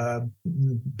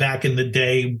 back in the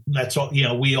day, that's all,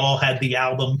 we all had the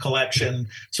album collection.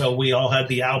 So we all had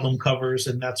the album covers,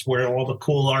 and that's where all the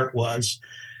cool art was.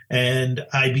 And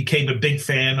I became a big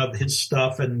fan of his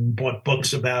stuff and bought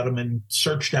books about him and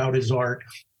searched out his art.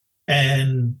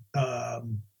 And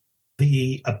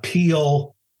the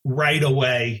appeal right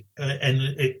away, and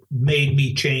it made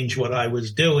me change what I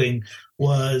was doing,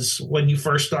 was when you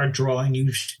first start drawing,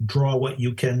 you draw what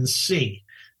you can see,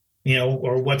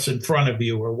 or what's in front of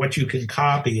you, or what you can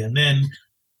copy. And then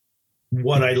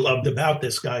what I loved about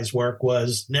this guy's work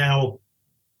was now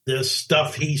the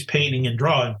stuff he's painting and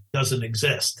drawing doesn't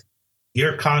exist.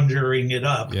 You're conjuring it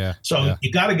up. Yeah. So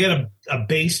you got to get a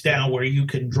base down where you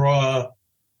can draw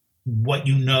what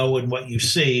you know and what you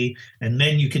see, and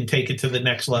then you can take it to the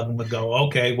next level and go,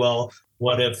 okay, well,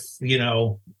 what if,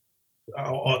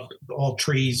 all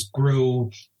trees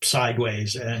grew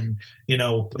sideways, and,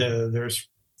 there's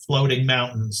floating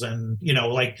mountains, and,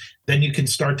 then you can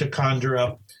start to conjure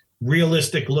up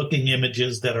realistic looking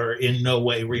images that are in no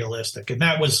way realistic. And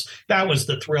that was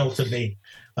the thrill to me,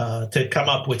 to come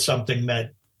up with something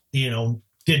that,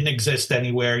 didn't exist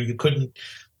anywhere. You couldn't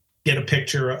get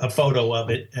a photo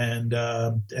of it, and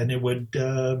it would,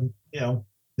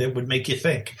 it would make you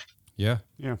think. Yeah.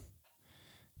 Yeah.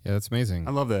 Yeah, that's amazing.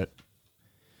 I love that.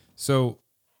 So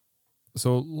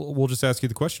we'll just ask you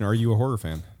the question: are you a horror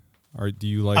fan? Or do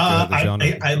you like the genre?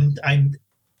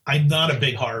 I'm not a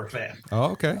big horror fan.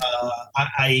 Oh, okay.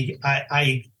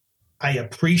 I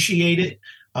appreciate it.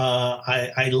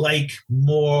 I like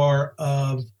more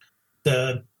of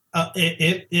the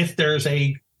if there's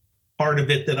a part of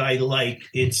it that I like,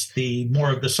 it's the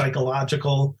more of the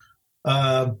psychological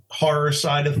horror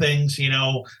side of things.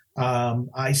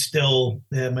 I still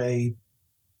am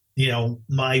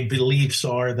my beliefs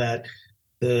are that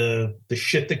the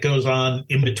shit that goes on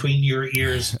in between your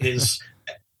ears is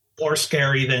more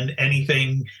scary than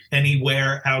anything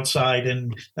anywhere outside,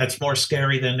 and that's more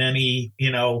scary than any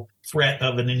threat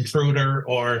of an intruder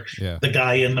or the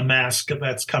guy in the mask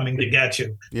that's coming to get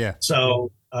you. Yeah.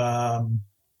 So I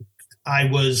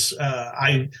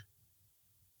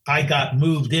got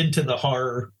moved into the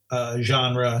horror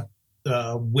genre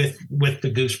with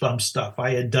the Goosebumps stuff.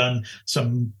 I had done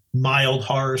some mild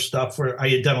horror stuff where I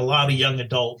had done a lot of young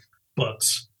adult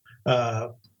books.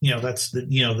 That's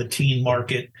the teen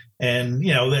market. And,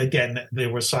 again,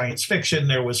 there was science fiction,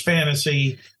 there was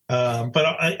fantasy, but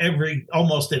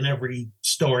almost in every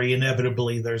story,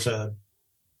 inevitably there's an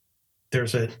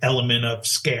element of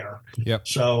scare. Yep.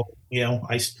 So,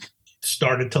 I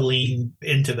started to lean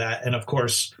into that. And of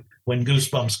course, when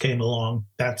Goosebumps came along,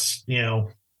 that's,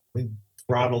 we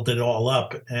throttled it all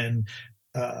up. And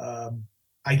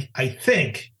I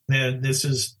think, and this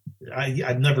is,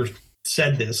 I've never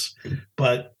said this,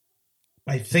 but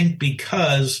I think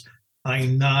because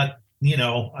I'm not,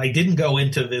 I didn't go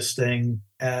into this thing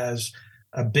as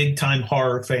a big time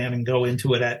horror fan and go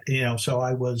into it at, so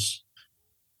I was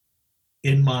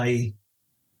in my,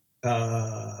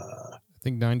 I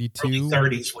think 92 early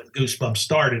 30s when Goosebumps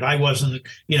started. I wasn't,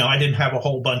 I didn't have a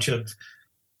whole bunch of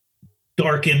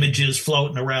dark images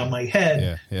floating around my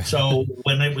head. Yeah. So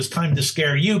when it was time to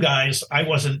scare you guys, I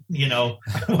wasn't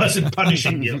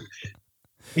punishing you.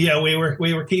 We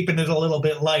were keeping it a little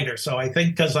bit lighter. So I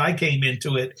think because I came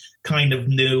into it kind of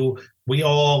new, we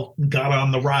all got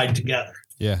on the ride together.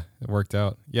 Yeah, it worked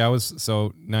out. Yeah,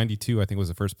 92, I think was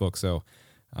the first book. So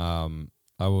I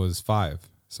was 5.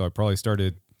 So I probably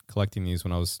started collecting these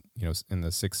when I was, in the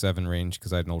 6-7 range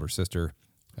because I had an older sister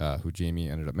who Jamie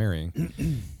ended up marrying.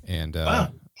 And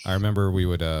Wow. I remember we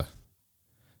would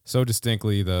so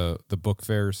distinctly the book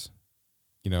fairs,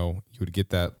 you would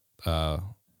get that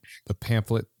the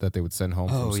pamphlet that they would send home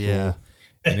from school. Yeah.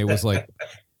 And it was like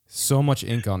so much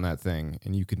ink on that thing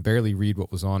and you could barely read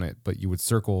what was on it, but you would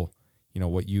circle,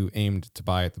 what you aimed to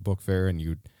buy at the book fair and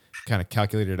you'd kind of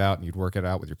calculate it out and you'd work it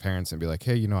out with your parents and be like,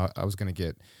 hey, I was going to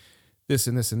get this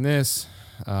and this and this.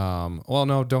 Well,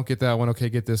 no, don't get that one. Okay,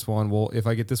 get this one. Well, if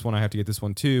I get this one, I have to get this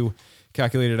one too.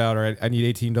 Calculate it out. All right, I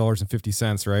need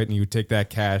 $18.50, right? And you would take that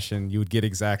cash and you would get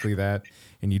exactly that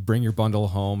and you'd bring your bundle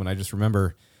home. And I just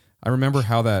remember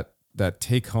how that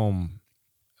take home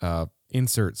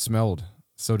insert smelled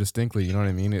so distinctly. You know what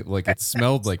I mean? It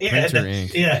smelled like printer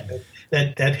ink. Yeah.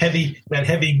 That heavy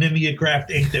mimeographed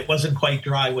ink that wasn't quite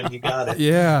dry when you got it.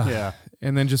 Yeah. Yeah.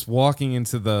 And then just walking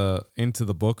into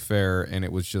the book fair and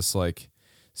it was just like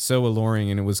so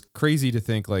alluring and it was crazy to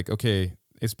think like, okay,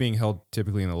 it's being held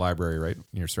typically in the library, right?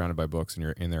 You're surrounded by books and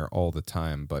you're in there all the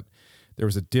time, but there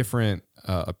was a different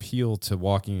appeal to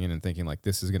walking in and thinking like,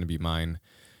 this is going to be mine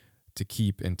to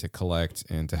keep and to collect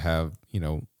and to have,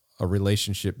 a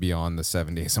relationship beyond the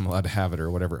 7 days I'm allowed to have it or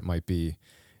whatever it might be.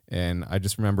 And I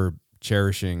just remember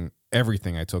cherishing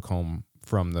everything I took home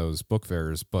from those book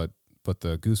fairs, but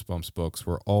the Goosebumps books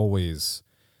were always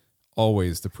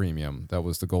the premium. That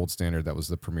was the gold standard. That was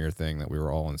the premier thing that we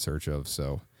were all in search of.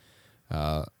 So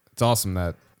it's awesome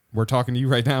that we're talking to you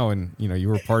right now, and you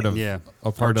were part of a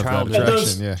part of that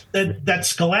attraction. That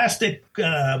Scholastic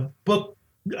book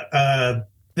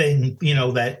thing,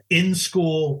 that in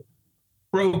school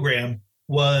program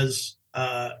was,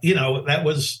 that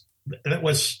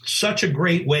was such a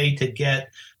great way to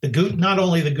get not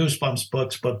only the Goosebumps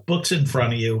books, but books in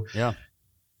front of you. Yeah.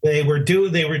 They were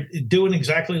doing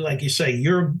exactly like you say.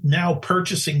 You're now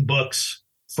purchasing books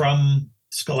from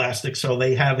Scholastic, so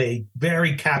they have a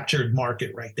very captured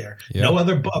market right there. Yeah. No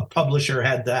other publisher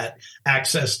had that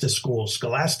access to schools.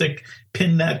 Scholastic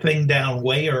pinned that thing down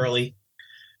way early.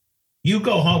 You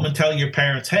go home and tell your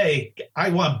parents, hey,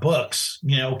 I want books.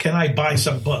 Can I buy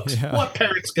some books? Yeah. What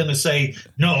parent's going to say,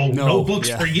 no books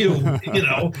for you?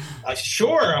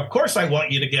 Sure, of course I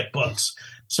want you to get books.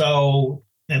 So,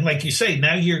 and like you say,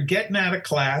 now you're getting out of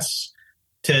class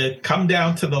to come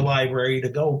down to the library to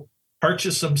go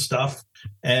purchase some stuff.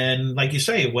 And like you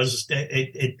say,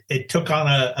 it took on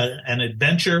an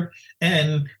adventure.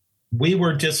 And we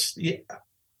were just,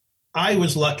 I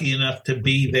was lucky enough to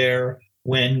be there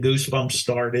when Goosebumps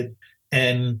started,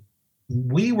 and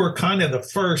we were kind of the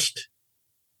first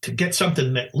to get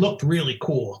something that looked really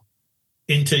cool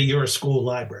into your school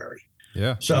library.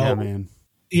 Yeah. So, Yeah, man.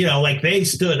 Like they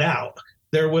stood out.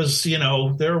 There was,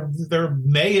 there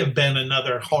may have been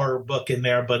another horror book in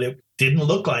there, but it didn't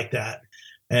look like that.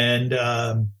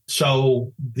 And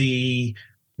so the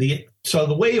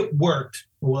way it worked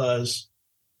was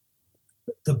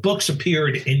the books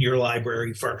appeared in your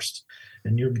library first,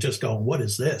 and you're just going, what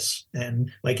is this?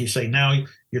 And like you say, now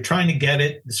you're trying to get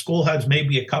it. The school has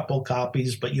maybe a couple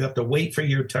copies, but you have to wait for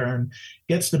your turn.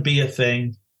 Gets to be a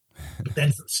thing. But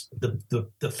then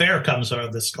the fair comes, or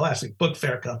the Scholastic Book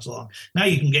Fair comes along. Now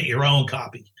you can get your own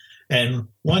copy. And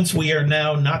once we are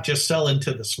now not just selling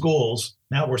to the schools,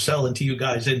 now we're selling to you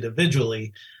guys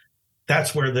individually.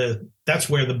 That's where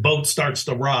the boat starts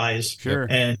to rise. Sure.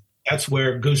 And that's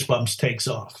where Goosebumps takes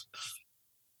off.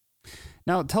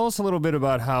 Now, tell us a little bit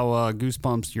about how your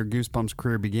Goosebumps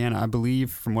career began. I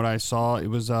believe, from what I saw, it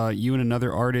was you and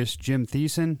another artist, Jim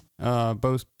Thiessen,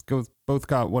 both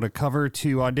got a cover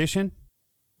to audition.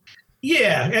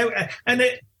 Yeah,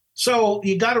 so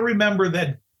you got to remember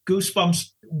that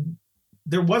Goosebumps,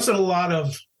 there wasn't a lot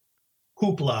of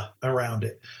hoopla around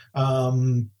it.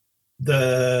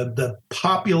 The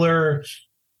popular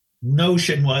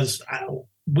notion was,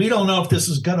 we don't know if this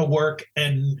is going to work,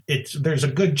 and there's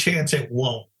a good chance it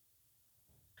won't.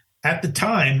 At the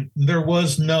time, there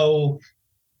was no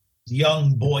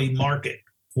young boy market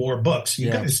for books. You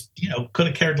guys, could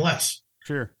have cared less.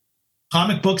 Sure.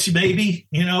 Comic books, maybe,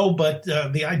 but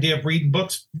the idea of reading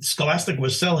books, Scholastic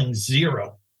was selling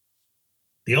zero.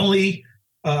 The only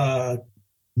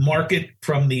market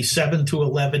from the 7 to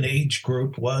 11 age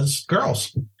group was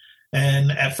girls.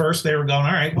 And at first they were going,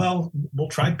 all right, well, we'll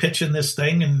try pitching this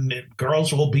thing, and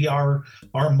girls will be our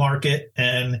market.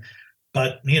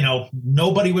 But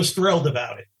nobody was thrilled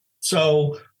about it.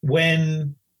 So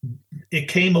when it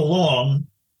came along,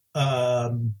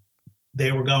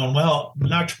 they were going, well, I'm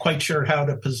not quite sure how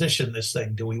to position this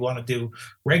thing. Do we want to do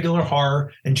regular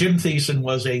horror? And Jim Thiessen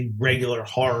was a regular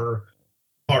horror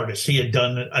artist. He had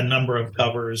done a number of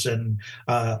covers, and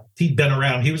he'd been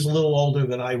around. He was a little older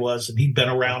than I was, and he'd been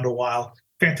around a while.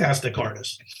 Fantastic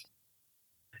artist.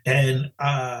 And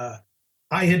I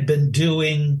had been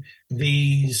doing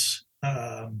these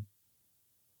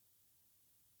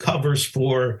covers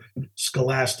for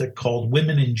Scholastic called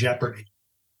Women in Jeopardy.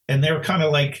 And they were kind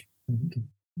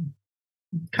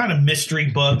of mystery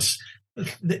books.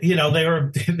 They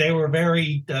were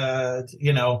very, Nancy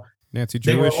Jewish.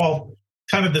 they were all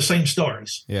kind of the same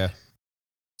stories. Yeah.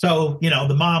 So,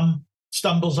 the mom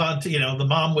stumbles onto, the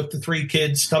mom with the 3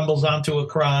 kids stumbles onto a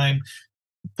crime.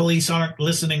 Police aren't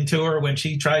listening to her when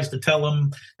she tries to tell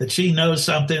them that she knows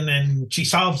something, and she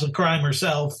solves the crime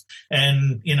herself.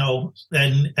 And,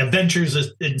 and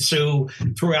adventures ensue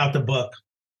throughout the book.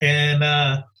 And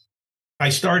I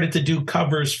started to do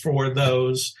covers for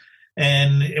those.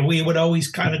 And we would always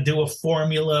kind of do a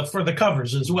formula for the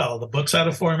covers as well. The books had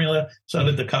a formula, so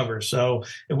did the covers. So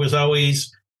it was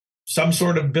always some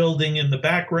sort of building in the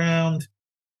background,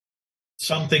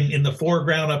 something in the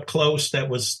foreground up close that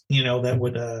was, that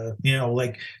would,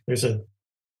 like there's a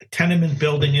tenement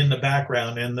building in the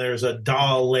background, and there's a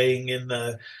doll laying in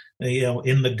the,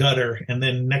 in the gutter. And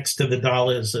then next to the doll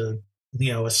is a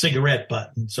cigarette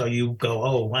butt. And so you go,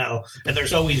 oh, wow. And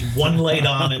there's always one light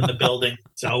on in the building.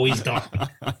 It's always dark.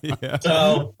 Yeah.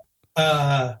 So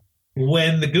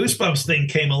when the Goosebumps thing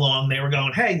came along, they were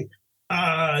going, hey,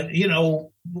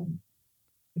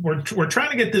 we're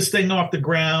trying to get this thing off the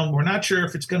ground. We're not sure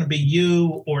if it's going to be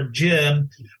you or Jim,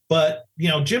 but,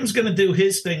 Jim's going to do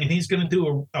his thing, and he's going to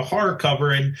do a horror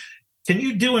cover. And can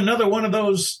you do another one of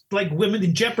those like Women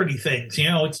in Jeopardy things?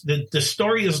 It's the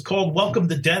story is called Welcome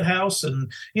to Dead House,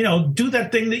 and do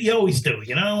that thing that you always do.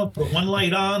 Put one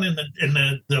light on in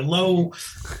the low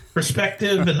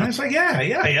perspective, and I was like, yeah,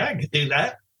 I could do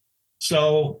that.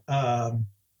 So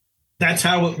that's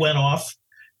how it went off,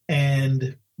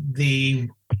 and the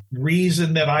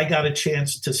reason that I got a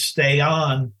chance to stay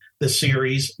on the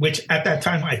series, which at that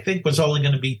time I think was only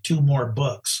going to be 2 more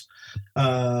books,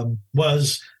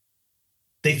 was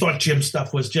they thought Jim's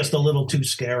stuff was just a little too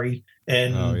scary,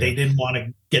 and they didn't want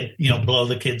to get, blow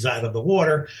the kids out of the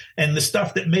water. And the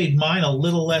stuff that made mine a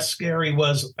little less scary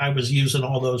was I was using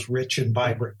all those rich and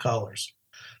vibrant colors.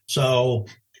 So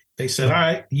they said, all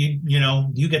right,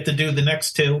 you get to do the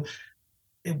next 2.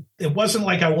 It wasn't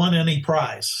like I won any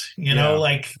prize, it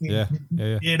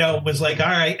was like, all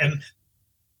right. And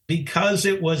because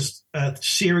it was a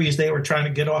series they were trying to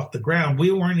get off the ground,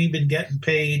 we weren't even getting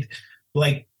paid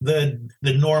like the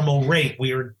normal rate.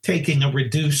 We were taking a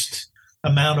reduced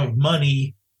amount of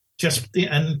money,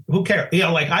 and who cares?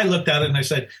 Like I looked at it and I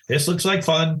said, this looks like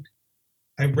fun.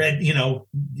 I read,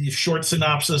 the short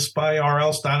synopsis by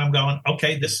R.L. Stine. I'm going,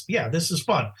 okay, this is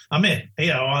fun. I'm in.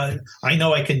 I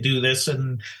know I can do this,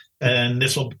 and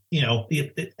this will,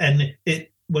 and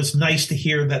it was nice to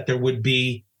hear that there would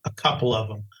be a couple of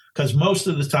them, because most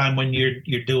of the time when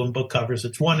you're doing book covers,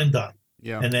 it's one and done.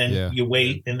 Yeah. And then you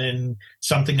wait, and then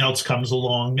something else comes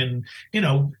along, and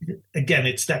again,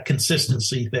 it's that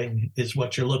consistency thing is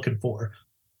what you're looking for.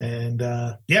 And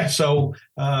so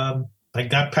I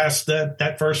got past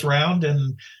that first round,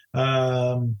 and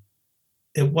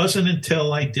it wasn't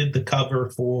until I did the cover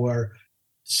for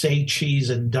Say Cheese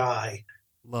and Die,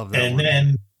 love that, and one.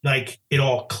 then like it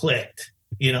all clicked.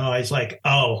 I was like,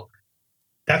 oh,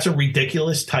 that's a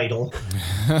ridiculous title.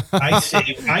 I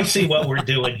see what we're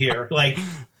doing here. Like,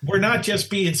 we're not just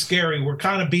being scary; we're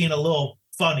kind of being a little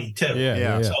funny too.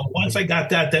 Yeah. So once I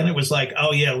got that, then it was like,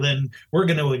 oh yeah, then we're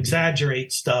going to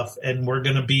exaggerate stuff, and we're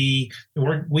going to be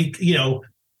we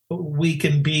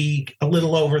can be a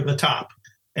little over the top,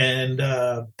 and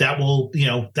that'll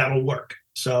work.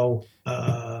 So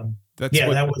it's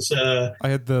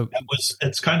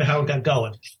kind of how it got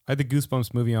going. I had the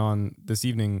Goosebumps movie on this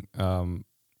evening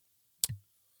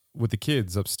with the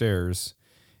kids upstairs,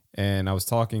 and I was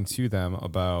talking to them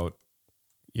about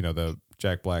the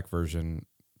Jack Black version.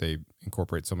 They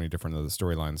incorporate so many different of the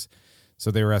storylines.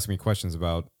 So they were asking me questions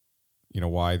about,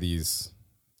 why these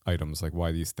items, like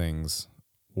why these things,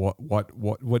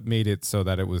 what made it so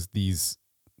that it was these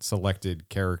selected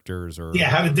characters, or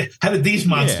how did these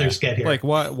monsters get here? Like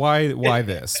why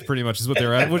this pretty much is what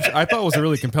they're at, which I thought was a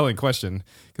really compelling question,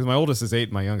 because my oldest is 8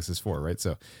 and my youngest is 4, right?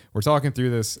 So we're talking through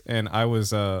this, and I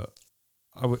was I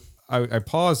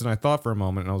paused and I thought for a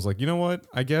moment, and I was like, you know what?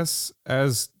 I guess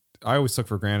as I always took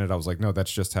for granted, I was like, no,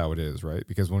 that's just how it is, right?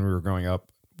 Because when we were growing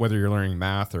up, whether you're learning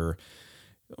math or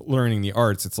learning the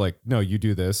arts, it's like, no, you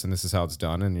do this and this is how it's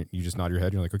done, and you just nod your head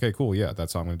and you're like, okay, cool, yeah,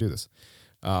 that's how I'm going to do this.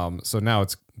 So now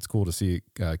it's cool to see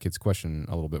kids question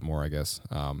a little bit more, I guess.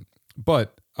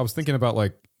 But I was thinking about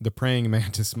like the praying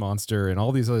mantis monster and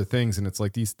all these other things, and it's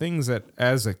like these things that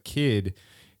as a kid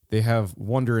they have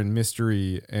wonder and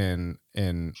mystery and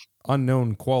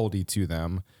unknown quality to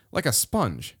them, like a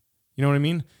sponge. You know what I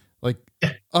mean? Like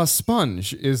a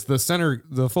sponge is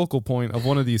the focal point of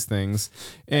one of these things.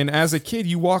 And as a kid,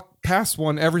 you walk past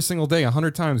one every single day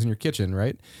 100 times in your kitchen,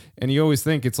 right? And you always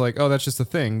think it's like, oh, that's just a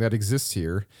thing that exists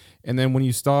here. And then when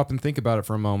you stop and think about it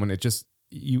for a moment,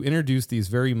 you introduce these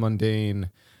very mundane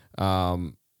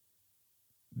objects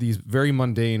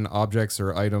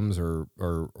or items or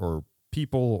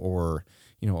people, or,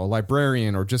 a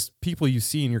librarian, or just people you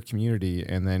see in your community.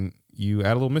 And then you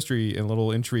add a little mystery and a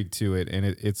little intrigue to it, and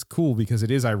it's cool because it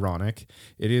is ironic,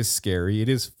 it is scary, it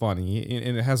is funny,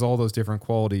 and it has all those different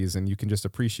qualities, and you can just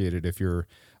appreciate it if you're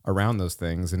around those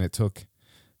things. And it took,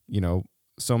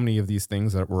 so many of these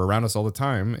things that were around us all the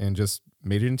time and just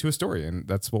made it into a story, and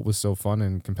that's what was so fun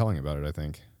and compelling about it, I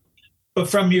think. But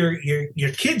from your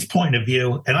kid's point of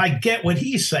view, and I get what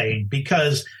he's saying,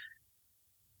 because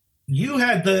you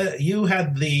had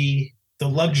the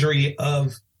luxury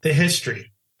of the history.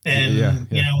 And,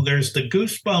 there's the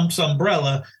Goosebumps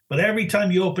umbrella, but every time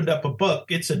you opened up a book,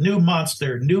 it's a new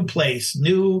monster, new place,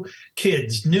 new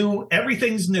kids,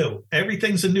 everything's new.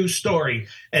 Everything's a new story.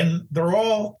 And they're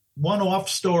all one-off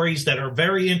stories that are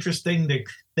very interesting.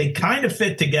 They kind of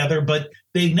fit together, but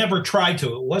they never tried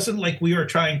to. It wasn't like we were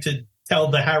trying to tell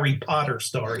the Harry Potter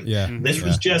story. Yeah. This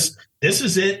was just, this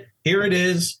is it. Here it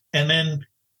is. And then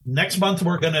next month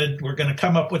we're gonna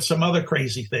come up with some other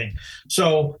crazy thing.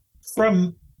 So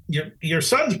from your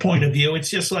son's point of view, it's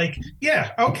just like,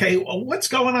 yeah, okay, well, what's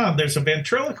going on? There's a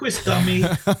ventriloquist dummy,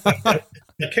 a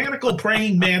mechanical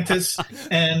praying mantis,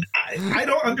 and I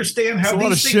don't understand how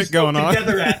these things go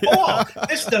together at all.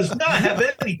 This does not have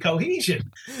any cohesion,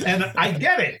 and I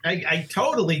get it. I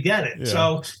totally get it. Yeah.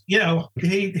 So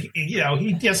he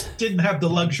just didn't have the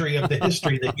luxury of the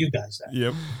history that you guys have.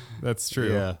 Yep, that's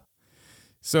true. Yeah.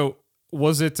 So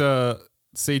was it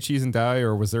Say Cheese and Die,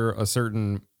 or was there a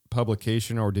certain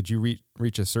publication, or did you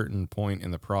reach a certain point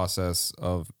in the process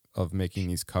of making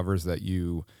these covers that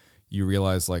you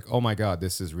realize, like, oh my God,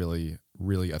 this is really,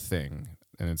 really a thing,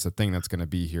 and it's a thing that's going to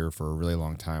be here for a really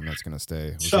long time, that's going to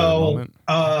stay? So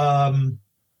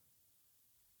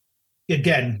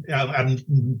again,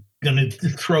 I'm going to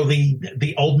throw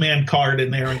the old man card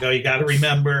in there and go, you got to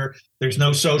remember, there's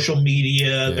no social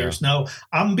media. Yeah.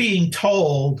 I'm being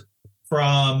told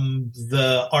from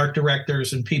the art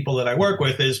directors and people that I work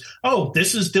with is, oh,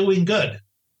 this is doing good.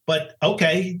 but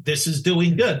okay, this is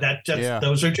doing good.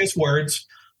 Those are just words.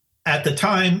 At the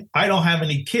time, I don't have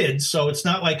any kids, so it's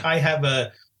not like I have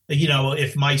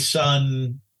if my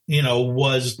son,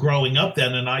 was growing up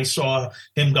then and I saw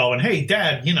him going, hey,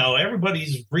 Dad,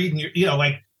 everybody's reading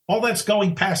like all that's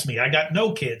going past me. I got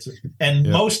no kids. And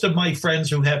most of my friends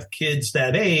who have kids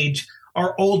that age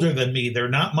are older than me. They're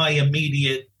not my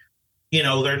immediate,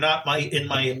 they're not in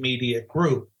my immediate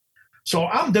group. So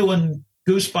I'm doing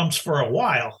Goosebumps for a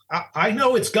while. I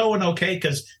know it's going okay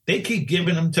because they keep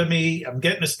giving them to me. I'm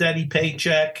getting a steady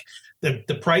paycheck.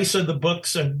 The price of the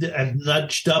books have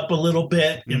nudged up a little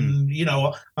bit. And,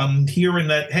 I'm hearing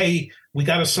that, hey, we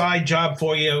got a side job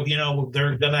for you.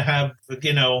 They're going to have,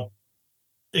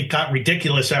 it got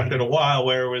ridiculous after a while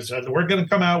where it was, we're going to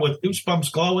come out with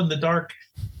Goosebumps glow in the dark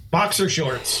boxer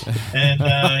shorts. And,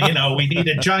 we need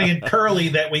a giant curly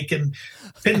that we can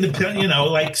pin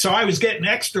the, so I was getting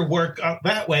extra work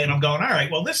that way. And I'm going, all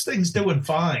right, well, this thing's doing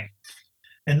fine.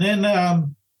 And then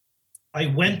I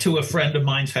went to a friend of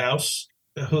mine's house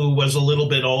who was a little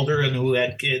bit older and who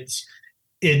had kids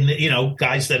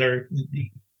guys that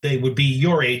they would be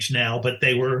your age now, but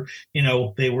they were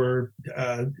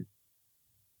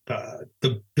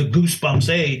the Goosebumps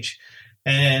age.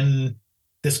 And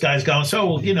this guy's going, so,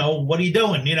 what are you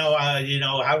doing?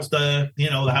 How's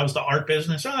the art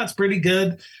business? Oh, it's pretty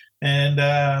good.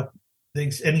 And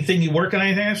anything you working on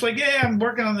anything? I was like, yeah, I'm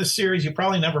working on this series. You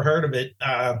probably never heard of it.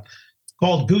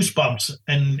 Called Goosebumps.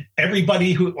 And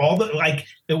everybody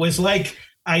it was like,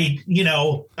 I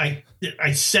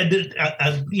said it,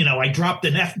 I dropped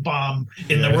an F-bomb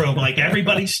in the room. Like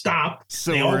everybody stopped.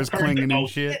 Silver's clinging and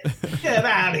shit. Get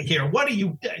out of here. What are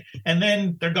you? And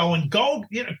then they're going, go,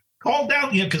 call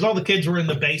down, because all the kids were in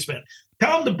the basement.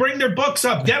 Tell them to bring their books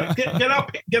up. Get up.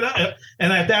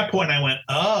 And at that point I went,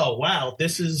 oh, wow,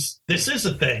 this is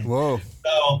a thing. Whoa.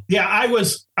 So yeah,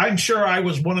 I'm sure I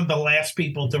was one of the last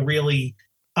people to really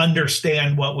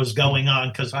understand what was going on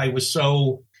because I was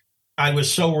so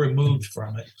removed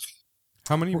from it.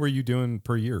 How many were you doing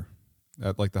per year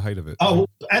at like the height of it? Oh,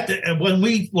 when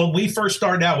we first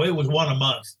started out, it was one a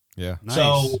month. Yeah. Nice.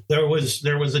 So there was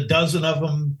a dozen of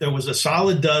them. There was a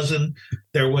solid dozen.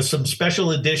 There was some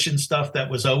special edition stuff that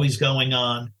was always going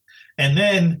on. And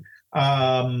then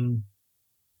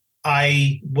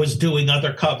I was doing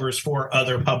other covers for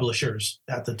other publishers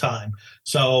at the time.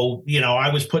 So,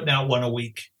 I was putting out one a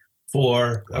week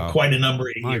for quite a number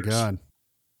of years. My God.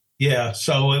 Yeah.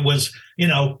 So it was,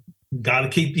 got to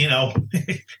keep,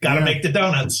 got to make the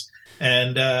donuts.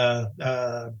 And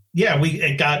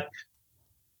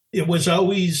it was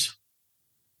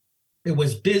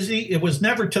busy. It was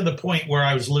never to the point where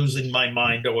I was losing my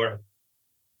mind or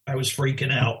I was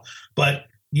freaking out, but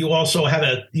you also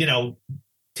had to,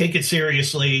 take it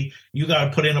seriously. You got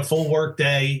to put in a full work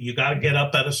day. You got to get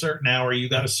up at a certain hour. You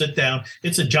got to sit down.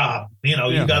 It's a job. You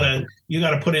got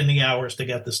to put in the hours to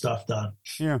get the stuff done.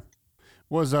 Yeah.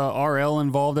 Was RL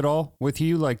involved at all with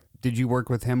you? Like, did you work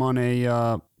with him on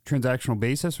a transactional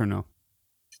basis or no?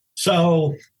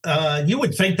 So you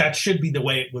would think that should be the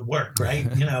way it would work,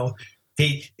 right?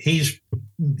 He's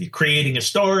creating a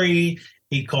story.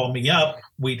 He'd call me up.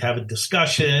 We'd have a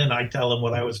discussion. I'd tell him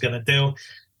what I was going to do.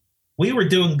 We were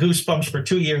doing Goosebumps for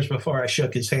 2 years before I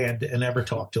shook his hand and ever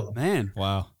talked to him. Man,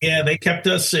 wow. Yeah, they kept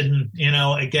us in,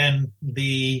 again,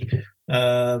 the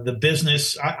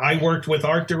business. I worked with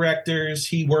art directors.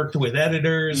 He worked with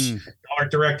editors. The art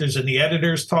directors and the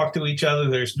editors talked to each other.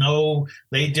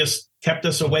 They just kept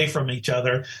us away from each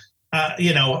other. I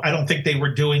don't think they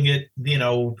were doing it,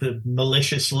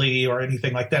 maliciously or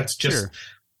anything like that. It's just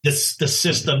the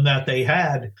system that they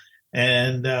had.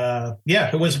 And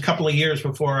it was a couple of years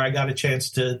before I got a chance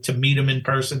to meet him in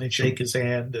person and shake his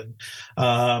hand. And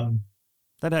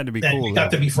that had to be cool. We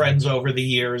got to be friends over the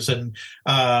years. And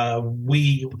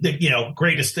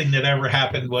greatest thing that ever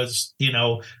happened was,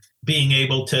 being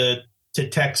able to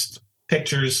text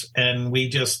pictures, and we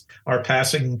just are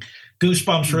passing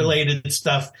Goosebumps related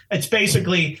stuff. It's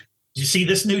basically, you see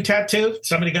this new tattoo?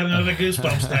 Somebody got another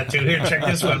Goosebumps tattoo. Here, check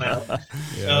this one out.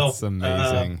 Yeah, that's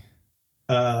amazing.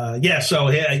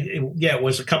 It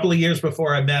was a couple of years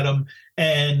before I met him.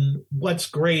 And what's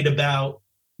great about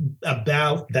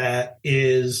that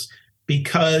is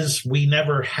because we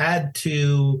never had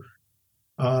to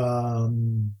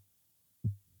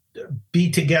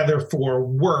be together for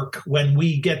work. When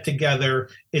we get together,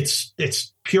 it's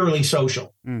purely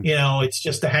social. It's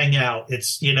just to hang out.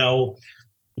 It's,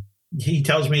 he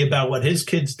tells me about what his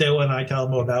kids do, and I tell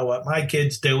him about what my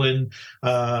kids doing.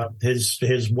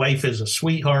 His wife is a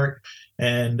sweetheart,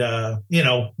 and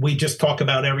we just talk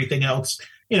about everything else.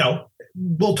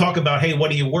 we'll talk about, hey,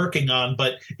 what are you working on?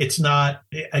 But it's not,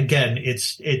 again,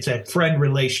 it's a friend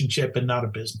relationship and not a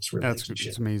business relationship.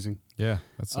 That's amazing. Yeah,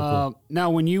 that's so cool. Now,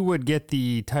 when you would get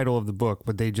the title of the book,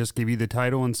 would they just give you the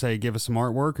title and say, give us some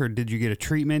artwork, or did you get a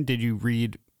treatment? Did you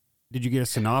get a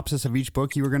synopsis of each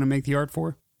book you were going to make the art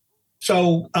for?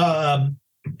 So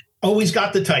always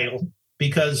got the title,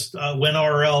 because when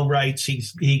RL writes,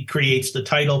 he creates the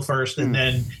title first, and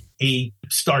then he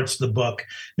starts the book.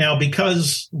 Now,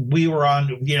 because we were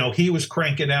on, he was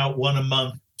cranking out one a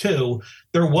month too,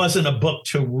 there wasn't a book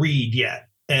to read yet.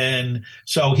 And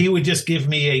so he would just give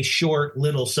me a short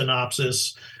little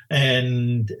synopsis.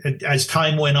 And as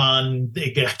time went on,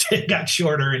 it got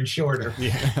shorter and shorter.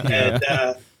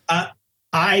 Yeah.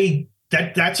 And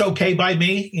that's okay by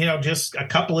me. Just a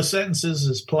couple of sentences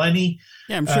is plenty.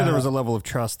 Yeah, I'm sure there was a level of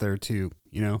trust there too,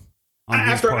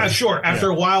 After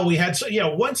a while, we had,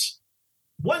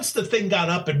 once the thing got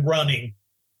up and running,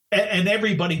 and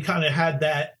everybody kind of had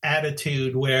that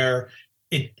attitude where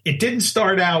it didn't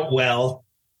start out well,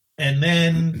 and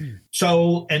then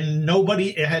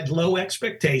it had low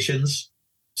expectations,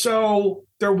 so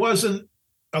there wasn't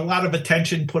a lot of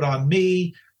attention put on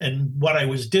me and what I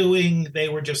was doing. They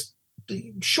were just,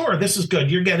 sure, this is good,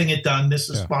 you're getting it done, this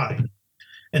is fine.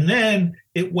 And then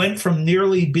it went from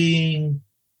nearly being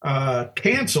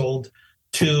canceled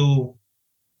to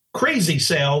crazy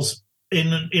sales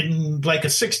in like a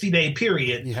 60-day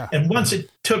period. Yeah. And once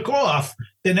it took off,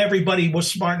 then everybody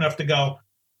was smart enough to go,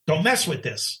 don't mess with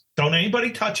this. Don't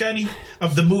anybody touch any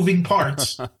of the moving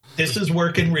parts. This is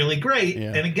working really great.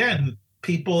 Yeah. And again,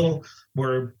 people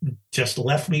were just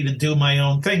left me to do my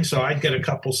own thing. So I'd get a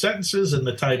couple sentences in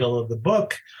the title of the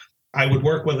book. I would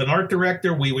work with an art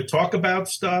director. We would talk about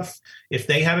stuff. If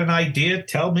they had an idea,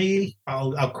 tell me.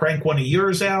 I'll crank one of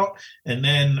yours out, and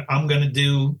then I'm going to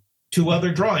do 2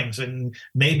 other drawings. And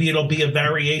maybe it'll be a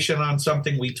variation on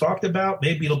something we talked about.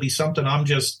 Maybe it'll be something I'm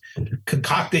just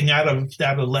concocting out of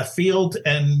left field,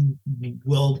 and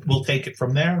we'll take it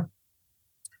from there.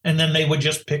 And then they would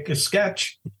just pick a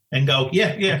sketch and go,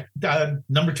 yeah,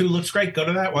 number 2 looks great. Go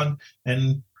to that one,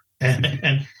 and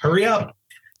hurry up.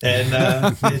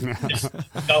 And just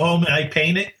go home, and I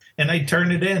paint it, and I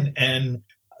turn it in. And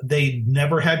they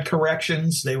never had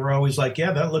corrections. They were always like,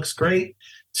 yeah, that looks great.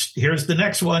 Here's the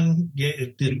next one.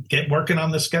 Get working on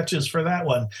the sketches for that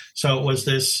one. So it was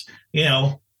this,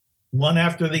 one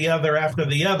after the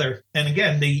other. And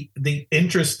again, the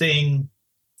interesting,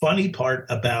 funny part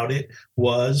about it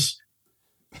was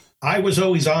I was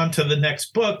always on to the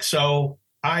next book. So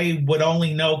I would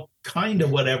only know kind of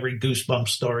what every Goosebumps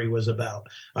story was about.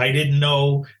 I didn't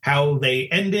know how they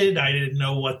ended. I didn't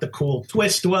know what the cool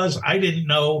twist was. I didn't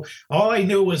know. All I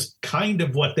knew was kind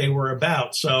of what they were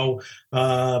about. So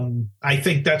I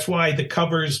think that's why the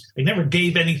covers, I never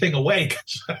gave anything away,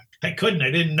 because I couldn't. I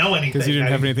didn't know anything. Because you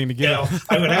didn't have anything to give.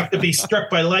 I would have to be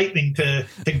struck by lightning to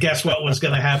guess what was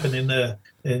going to happen in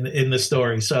the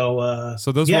story. So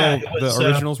those were the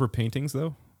originals were paintings,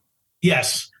 though?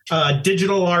 Yes.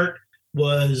 Digital art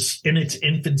was in its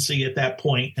infancy at that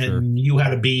point, and you had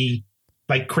to be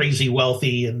like crazy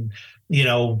wealthy and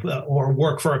or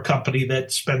work for a company that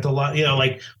spent a lot,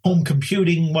 like home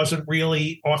computing wasn't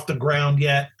really off the ground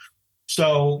yet.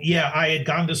 So I had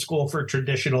gone to school for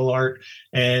traditional art,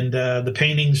 and the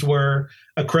paintings were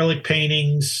acrylic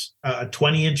paintings,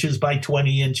 20 inches by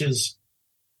 20 inches,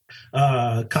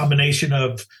 combination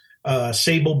of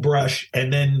sable brush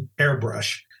and then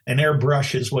airbrush. And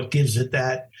airbrush is what gives it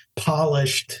that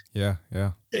polished,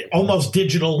 almost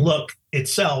digital look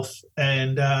itself.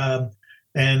 And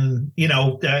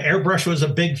airbrush was a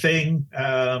big thing.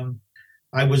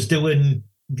 I was doing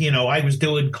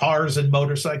cars and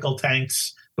motorcycle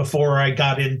tanks before I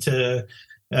got into,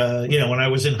 when I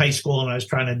was in high school and I was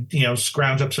trying to,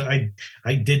 scrounge up. So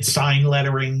I did sign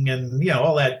lettering and,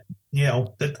 all that,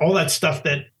 all that stuff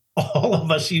that all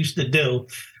of us used to do,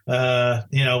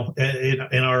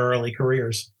 in our early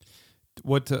careers.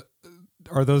 What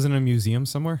are those in a museum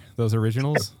somewhere? Those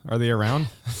originals, are they around?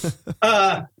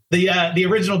 The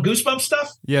original Goosebumps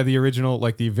stuff. Yeah, the original,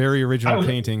 like the very original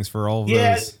paintings for all of those.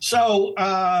 Yeah.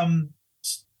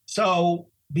 So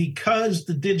because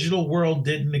the digital world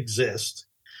didn't exist,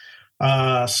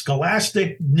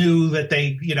 Scholastic knew that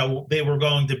they were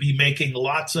going to be making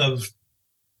lots of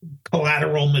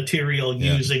collateral material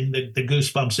using the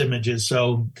Goosebumps images.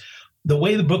 So the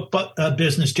way the book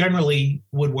business generally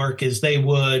would work is they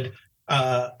would,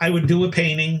 I would do a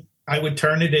painting, I would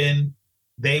turn it in,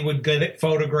 they would get it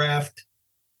photographed.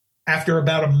 After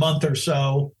about a month or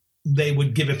so, they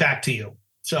would give it back to you.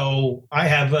 So I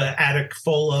have an attic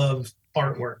full of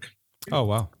artwork. Oh,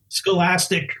 wow.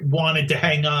 Scholastic wanted to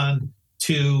hang on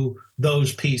to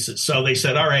those pieces. So they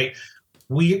said, all right,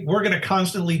 we're going to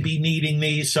constantly be needing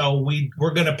these. So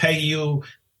we're going to pay you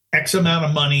X amount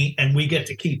of money and we get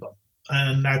to keep them.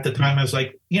 And at the time I was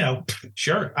like,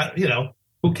 sure.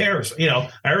 Who cares? I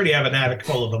already have an attic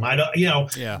full of them. I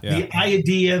don't, the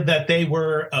idea that they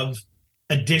were of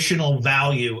additional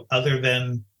value other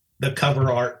than the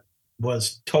cover art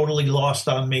was totally lost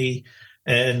on me.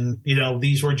 And,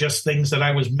 these were just things that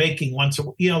I was making once,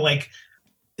 like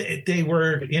they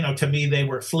were, to me, they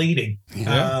were fleeting.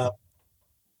 Yeah.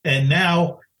 And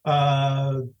now,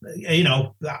 I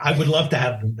would love to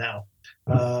have them now.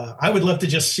 I would love to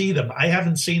just see them. I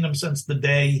haven't seen them since the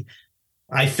day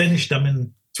I finished them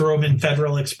and threw them in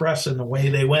Federal Express and away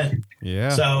they went. Yeah.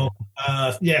 So,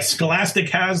 Scholastic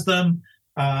has them.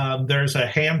 There's a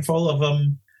handful of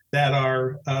them that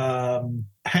are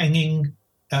hanging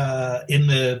in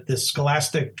the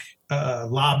Scholastic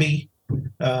lobby.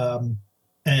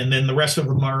 And then the rest of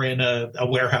them are in a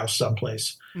warehouse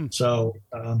someplace. So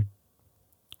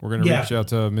we're going to reach out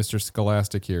to Mr.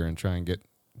 Scholastic here and try and get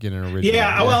an original.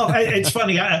 Yeah, well, it's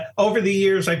funny. Over the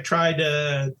years, I've tried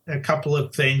a couple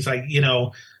of things.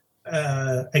 Again,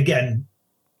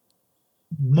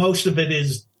 most of it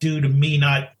is due to me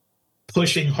not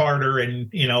pushing harder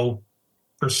and,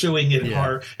 pursuing it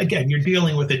hard. Again, you're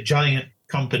dealing with a giant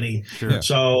company. Sure.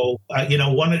 So,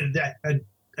 one of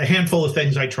a handful of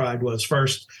things I tried was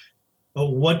first, how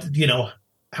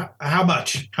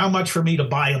much for me to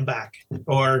buy them back?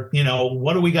 Or,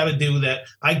 what do we got to do that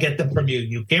I get them from you?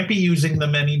 You can't be using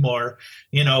them anymore,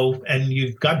 and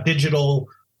you've got digital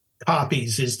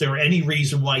copies. Is there any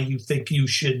reason why you think you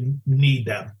should need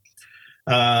them?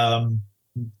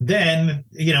 Then,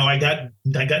 I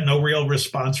got no real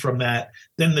response from that.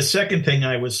 Then the second thing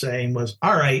I was saying was,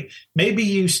 all right, maybe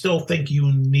you still think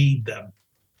you need them.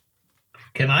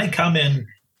 Can I come in,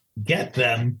 get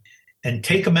them, and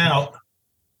take them out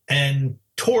and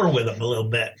tour with them a little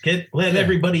bit? Let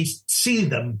everybody see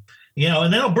them,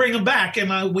 and then I'll bring them back,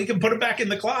 and we can put them back in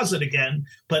the closet again.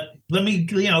 But let me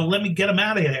get them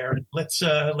out of there. Let's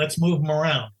move them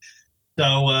around. So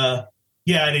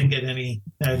I didn't get any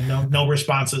no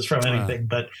responses from anything.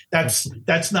 But that's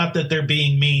not that they're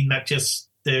being mean. That just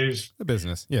there's the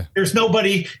business. Yeah. There's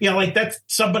nobody, like that.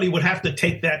 Somebody would have to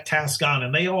take that task on,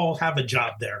 and they all have a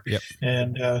job there. Yep.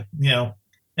 And,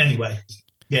 anyway,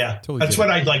 totally that's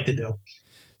what I'd like to do.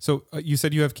 So you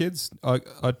said you have kids,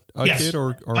 yes. Kid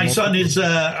or my son is,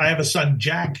 I have a son,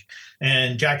 Jack,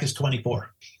 and Jack is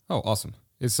 24. Oh, awesome.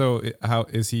 How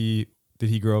is he, did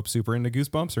he grow up super into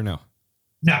Goosebumps or no?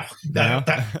 No,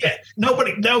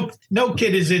 nobody, no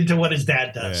kid is into what his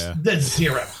dad does. Yeah. That's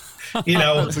zero.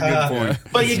 That's a good point.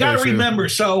 But you got to remember,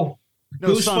 so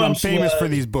no, son, I'm famous for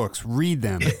these books. Read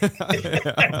them.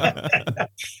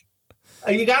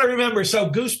 You got to remember, so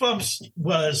Goosebumps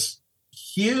was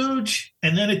huge,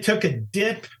 and then it took a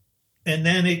dip, and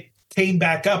then it came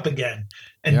back up again.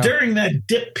 And during that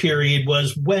dip period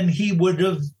was when he would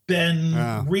have been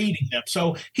reading them.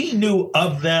 So he knew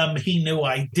of them. He knew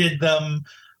I did them.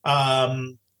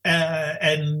 And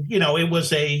it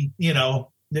was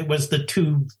it was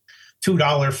the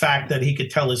 $2 fact that he could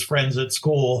tell his friends at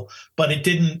school, but it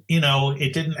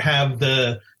didn't have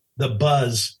the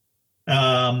buzz.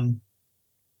 And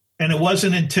it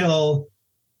wasn't until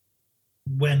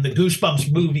when the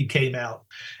Goosebumps movie came out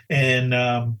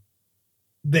and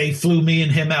they flew me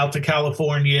and him out to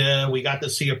California. We got to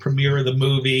see a premiere of the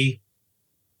movie.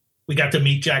 We got to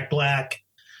meet Jack Black.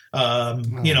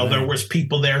 There was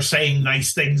people there saying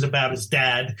nice things about his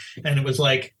dad. And it was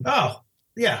like, oh,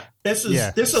 yeah, this is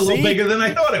a little bigger than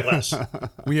I thought it was.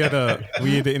 we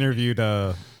had interviewed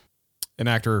an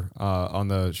actor on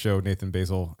the show, Nathan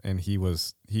Basil, and he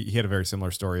had a very similar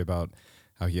story about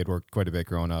how he had worked quite a bit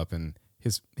growing up, and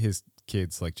his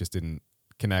kids just didn't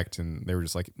connect, and they were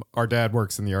just like, our dad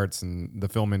works in the arts and the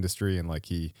film industry, and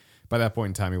by that point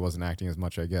in time he wasn't acting as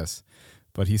much, I guess.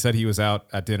 But he said he was out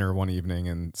at dinner one evening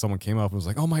and someone came up and was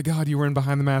like, oh my God, you were in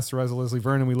Behind the Mask as Leslie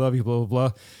Vernon, we love you, blah, blah,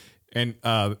 blah. And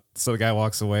so the guy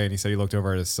walks away and he said he looked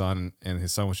over at his son and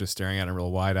his son was just staring at him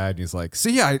real wide-eyed. And he's like,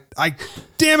 see, I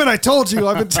damn it, I told you.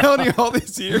 I've been telling you all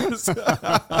these years.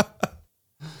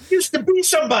 Used to be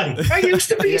somebody. I used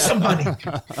to be somebody.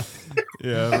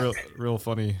 Yeah, real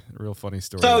funny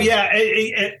story. So,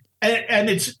 and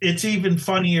it's even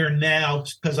funnier now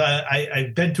because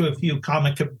I've been to a few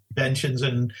comic conventions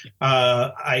and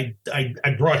I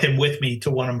brought him with me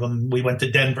to one of them. We went to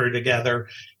Denver together,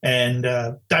 and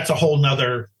that's a whole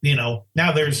nother, now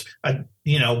there's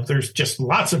there's just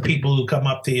lots of people who come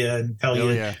up to you and tell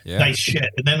you nice shit.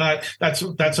 And then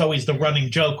that's always the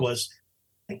running joke was,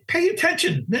 pay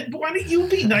attention. Why don't you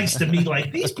be nice to me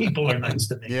like these people are nice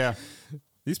to me? Yeah.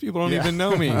 These people don't even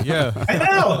know me. Yeah. I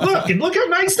know. Look how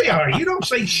nice they are. You don't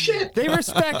say shit. They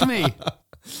respect me.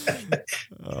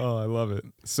 Oh, I love it.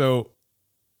 So,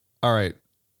 all right.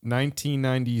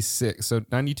 1996. So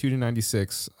 92 to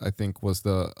 96, I think, was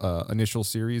the initial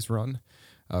series run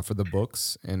for the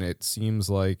books. And it seems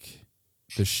like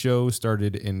the show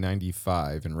started in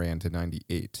 95 and ran to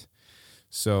 98.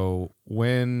 So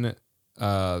when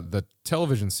the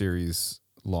television series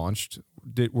launched,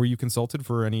 were you consulted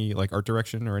for any like art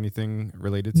direction or anything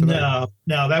related to that?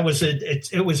 No, that was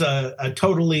it was a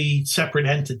totally separate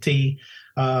entity.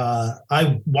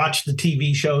 I watched the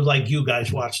TV show like you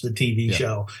guys watched the TV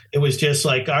show. It was just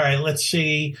like, all right, let's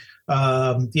see,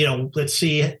 let's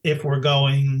see if we're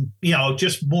going,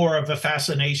 just more of a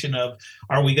fascination of,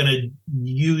 are we going to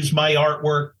use my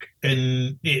artwork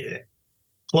and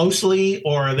closely,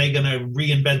 or are they going to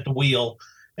reinvent the wheel?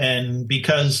 And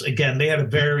because, again, they had a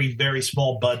very, very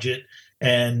small budget,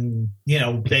 and,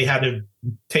 they had to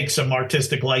take some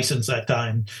artistic license that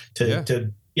time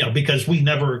to because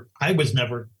I was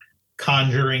never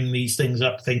conjuring these things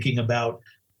up thinking about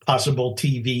possible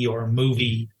TV or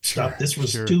movie stuff. This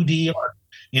was 2D art.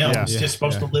 It's just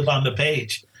supposed to live on the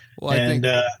page. Well, I think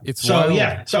it's so wild.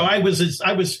 yeah. So I was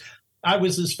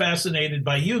as fascinated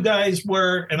by you guys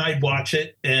were, and I'd watch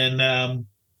it. And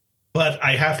but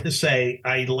I have to say,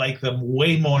 I like them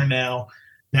way more now.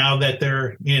 Now that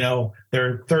they're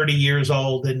 30 years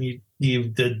old, and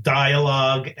the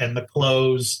dialogue and the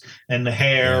clothes and the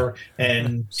hair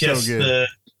and just the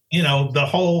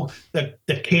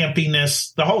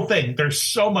campiness, the whole thing. They're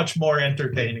so much more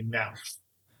entertaining now.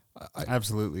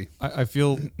 Absolutely. I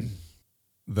feel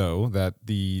though that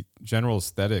the general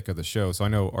aesthetic of the show. So I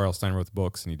know R.L. Stine wrote the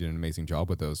books and he did an amazing job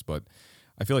with those, but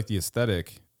I feel like the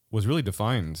aesthetic was really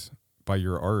defined by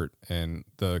your art and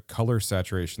the color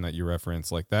saturation that you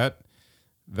reference. Like that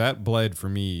bled for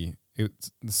me.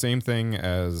 It's the same thing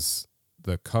as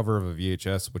the cover of a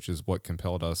VHS, which is what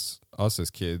compelled us as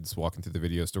kids walking through the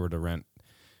video store to rent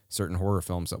certain horror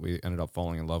films that we ended up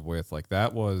falling in love with. Like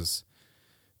that was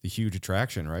the huge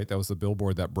attraction, right? That was the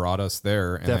billboard that brought us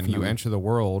there. And Definitely. Then you enter the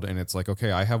world and it's like,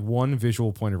 okay, I have one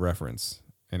visual point of reference,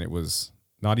 and it was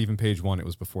not even page one. It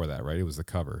was before that, right? It was the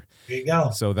cover. There you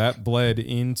go. So that bled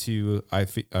into, I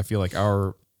feel like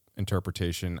our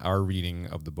interpretation, our reading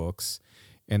of the books.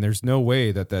 And there's no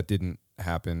way that didn't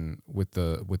happen with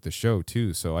the show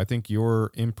too. So I think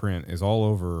your imprint is all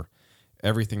over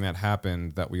everything that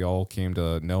happened that we all came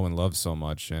to know and love so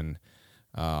much. And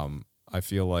I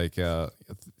feel like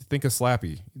think of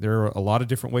Slappy. There are a lot of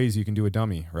different ways you can do a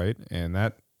dummy, right? And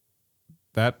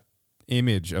that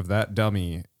image of that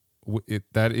dummy,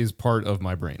 that is part of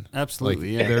my brain.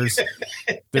 Absolutely. Like,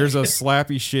 yeah. There's a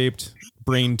Slappy shaped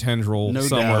brain tendril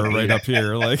somewhere right up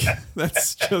here. Like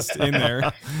that's just in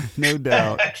there. No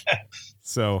doubt.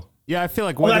 So yeah, I feel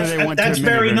like whether they want that's to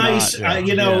very admit it or nice.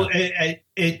 not,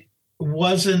 It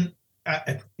wasn't,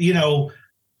 at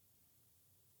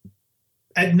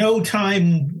no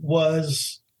time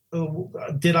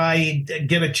did I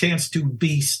get a chance to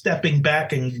be stepping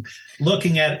back and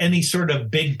looking at any sort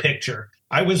of big picture.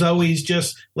 I was always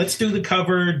just, let's do the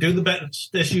cover, do the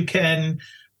best as you can.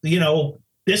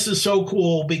 This is so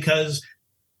cool because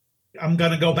I'm going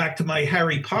to go back to my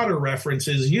Harry Potter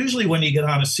references. Usually when you get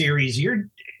on a series,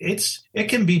 it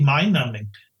can be mind numbing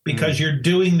because you're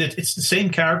doing it's the same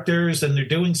characters and they're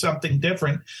doing something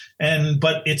different.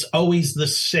 But it's always the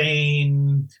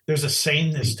same. There's a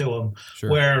sameness to them.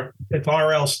 Sure. Where if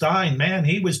R.L. Stine, man,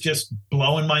 he was just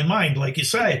blowing my mind. Like you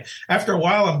say, after a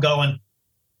while, I'm going,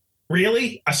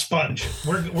 really? A sponge?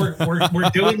 We're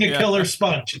doing a killer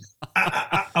sponge.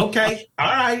 Okay. All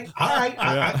right.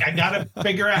 I got to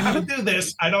figure out how to do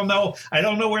this. I don't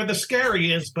know where the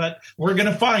scary is, but we're going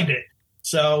to find it.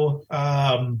 So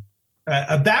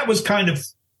that was kind of,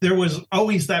 there was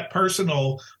always that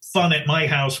personal fun at my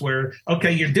house where,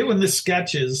 okay, you're doing the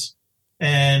sketches,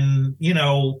 and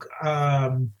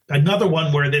another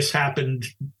one where this happened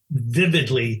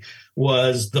vividly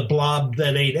was The Blob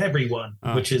That Ate Everyone,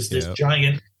 which is this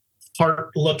giant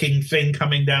heart-looking thing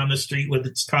coming down the street with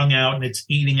its tongue out, and it's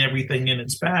eating everything in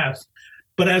its path.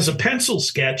 But as a pencil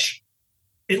sketch,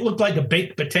 it looked like a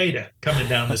baked potato coming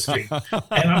down the street.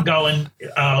 And I'm going,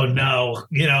 oh no,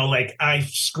 like I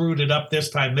screwed it up this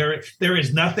time. There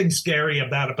is nothing scary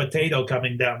about a potato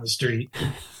coming down the street.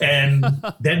 And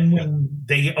then when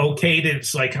they okayed it,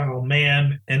 it's like, oh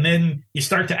man. And then you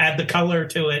start to add the color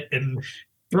to it and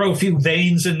throw a few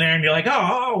veins in there, and you're like,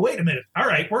 oh wait a minute. All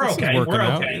right, we're okay. We're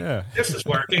okay. Yeah. This is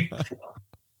working.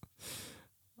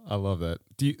 I love that.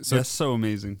 That's so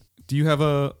amazing. Do you have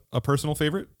a personal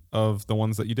favorite of the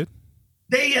ones that you did?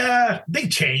 They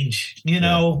change,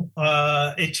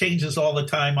 it changes all the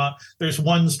time. There's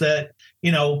ones that,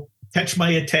 catch my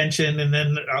attention, and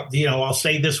then, I'll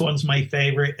say this one's my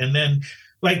favorite. And then,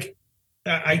 like,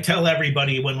 I tell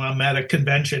everybody when I'm at a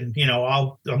convention,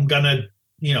 I'll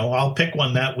pick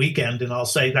one that weekend and I'll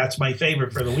say that's my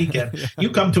favorite for the weekend. Yeah.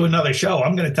 You come to another show,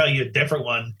 I'm going to tell you a different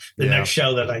one the next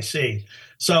show that I see.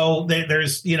 So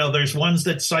there's ones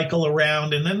that cycle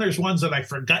around, and then there's ones that I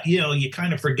forgot, you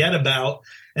kind of forget about.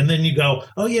 And then you go,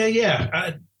 oh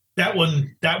yeah. That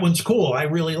one's cool. I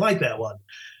really like that one.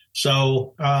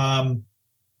 So,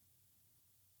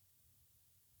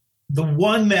 the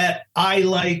one that I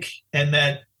like and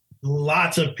that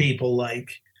lots of people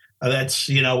like, that's,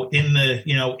 in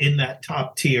that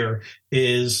top tier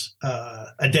is,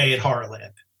 A Day at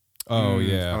Horrorland. Oh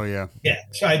yeah. Oh yeah. Yeah.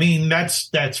 So, I mean,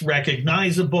 that's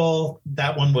recognizable.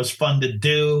 That one was fun to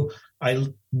do. I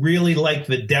really like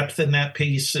the depth in that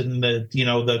piece, and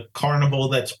the carnival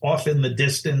that's off in the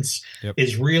distance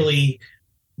is really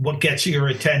what gets your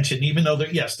attention, even though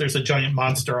there's a giant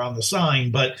monster on the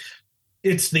sign, but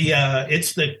it's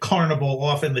the carnival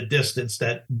off in the distance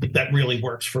that really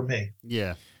works for me.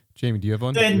 Yeah. Jamie, do you have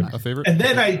a favorite? And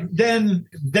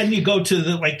then you go to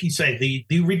the, like you say,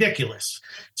 the ridiculous.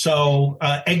 So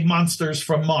Egg Monsters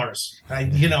from Mars.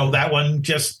 That one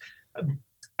just,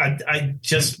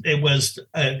 it was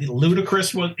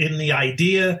ludicrous in the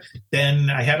idea.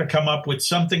 Then I had to come up with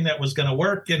something that was going to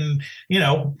work. And,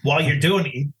 while you're doing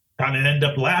it, you kind of end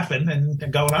up laughing and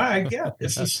going, all right, yeah,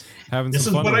 this is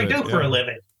what I do for a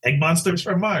living. Egg Monsters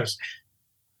from Mars.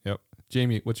 Yep.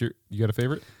 Jamie, you got a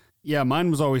favorite? Yeah, mine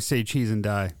was always Say Cheese and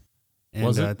Die. And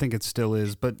Was it? I think it still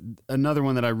is. But another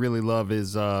one that I really love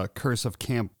is Curse of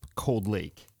Camp Cold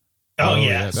Lake. Oh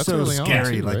yeah. That's so really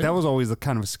scary. too, Like right? that was always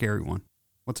kind of a scary one.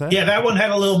 What's that? Yeah, that one had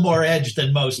a little more edge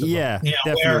than most of them. Yeah,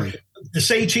 Where definitely. the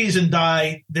Say Cheese and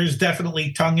Die, there's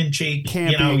definitely tongue in cheek.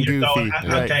 Campy and you're goofy, going,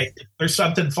 right. okay, there's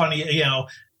something funny.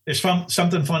 There's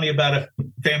something funny about a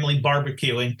family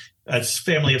barbecuing, a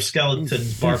family of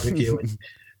skeletons barbecuing.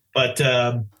 But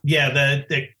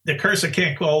the Curse of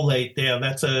Camp Cold Lake,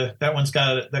 that one's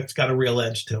got a real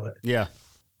edge to it. Yeah.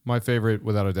 My favorite,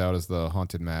 without a doubt, is the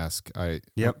Haunted Mask. I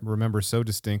remember so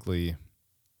distinctly,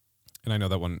 and I know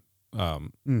that one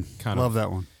kind love of that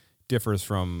one. differs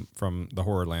from the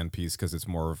Horrorland piece because it's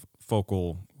more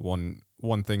focal, one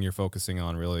thing you're focusing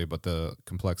on really, but the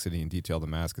complexity and detail of the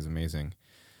mask is amazing.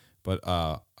 But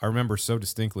I remember so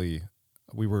distinctly,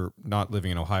 we were not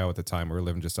living in Ohio at the time. We were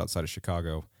living just outside of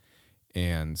Chicago,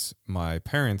 and my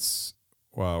parents,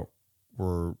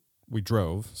 we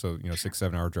drove, so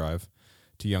 6-7 hour drive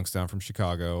to Youngstown from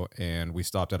Chicago, and we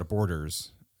stopped at a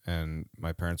Borders, and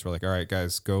my parents were like, all right,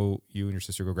 guys, go, you and your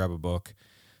sister go grab a book,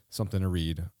 something to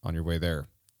read on your way there.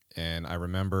 And I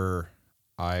remember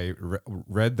I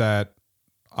read that,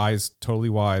 eyes totally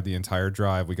wide the entire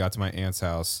drive. We got to my aunt's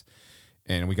house,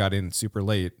 and we got in super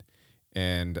late,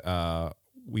 and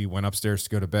we went upstairs to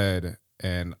go to bed,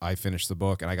 and I finished the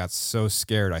book, and I got so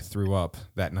scared I threw up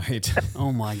that night.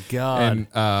 Oh my God. And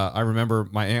I remember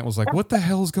my aunt was like, what the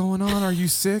hell's going on? Are you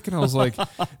sick? And I was like,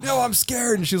 no, I'm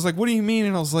scared. And she was like, what do you mean?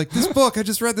 And I was like, this book, I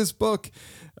just read this book.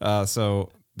 So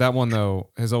that one though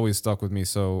has always stuck with me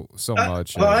so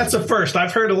much. Well, that's a first.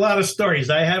 I've heard a lot of stories.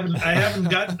 I haven't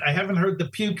heard the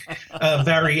puke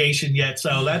variation yet.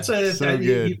 So that's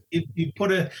good. You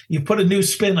put a new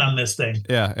spin on this thing.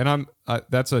 Yeah, and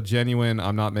that's a genuine,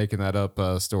 I'm not making that up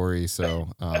story. So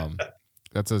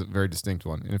that's a very distinct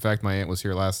one. And in fact, my aunt was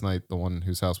here last night, the one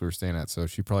whose house we were staying at, so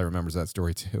she probably remembers that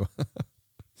story too.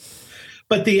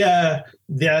 But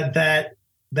that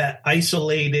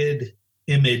isolated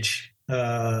image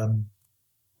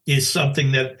is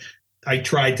something that I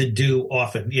try to do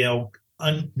often.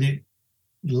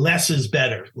 Less is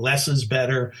better. Less is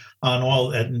better on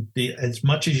all. And as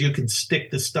much as you can stick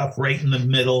the stuff right in the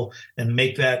middle and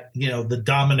make that the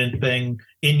dominant thing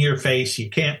in your face, you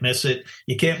can't miss it.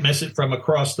 You can't miss it from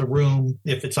across the room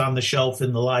if it's on the shelf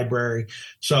in the library.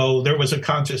 So there was a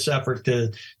conscious effort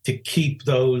to keep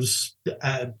those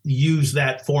use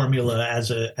that formula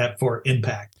for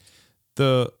impact.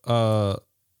 The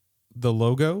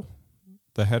logo,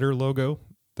 the header logo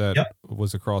that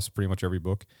was across pretty much every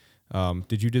book.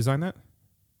 Did you design that?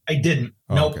 I didn't.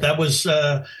 Oh, Nope. okay. That was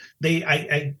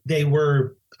they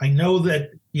were. I know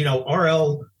that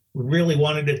RL really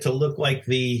wanted it to look like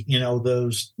the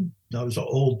those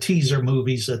old teaser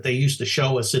movies that they used to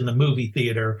show us in the movie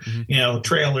theater. Mm-hmm.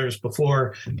 Trailers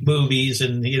before movies,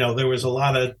 and there was a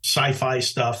lot of sci-fi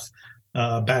stuff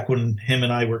back when him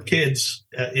and I were kids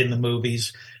in the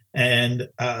movies. And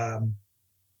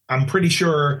I'm pretty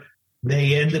sure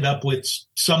they ended up with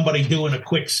somebody doing a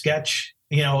quick sketch,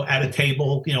 at a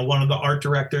table, one of the art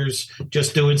directors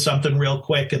just doing something real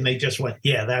quick, and they just went,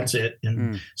 yeah, that's it.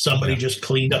 And somebody just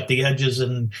cleaned up the edges,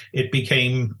 and it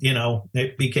became,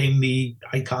 the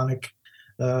iconic,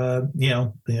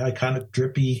 the iconic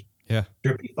drippy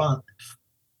font.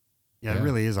 Yeah, it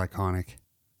really is iconic.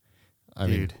 I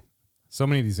mean, so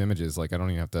many of these images, like I don't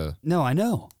even have to. No, I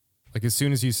know. Like as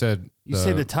soon as you said, you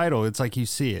say the title, it's like you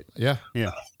see it. Yeah,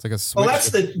 yeah. It's like a switch. Well,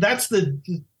 that's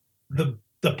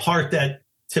the part that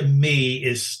to me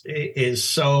is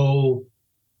so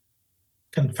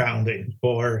confounding,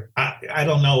 or I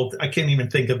don't know. I can't even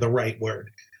think of the right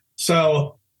word.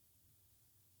 So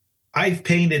I've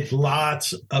painted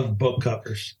lots of book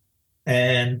covers,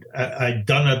 and I've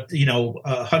done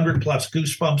 100 plus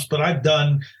Goosebumps, but I've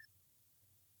done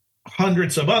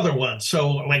hundreds of other ones.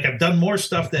 So like I've done more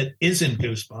stuff that isn't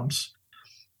Goosebumps,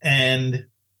 and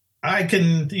I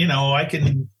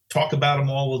can talk about them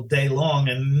all day long,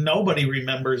 and nobody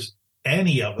remembers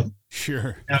any of them.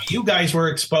 Sure. Now you guys were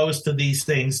exposed to these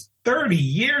things 30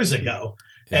 years ago,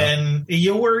 and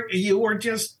you were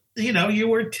just, you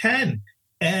were 10.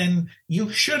 And you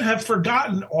should have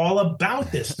forgotten all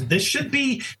about this. This should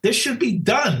be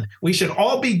done. We should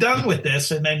all be done with this.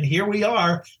 And then here we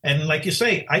are. And like you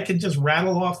say, I can just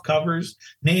rattle off covers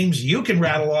names. You can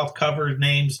rattle off cover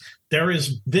names. They're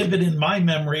as vivid in my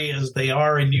memory as they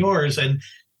are in yours. And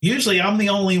usually I'm the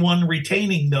only one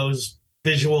retaining those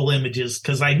visual images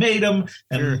because I made them.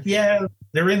 And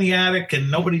they're in the attic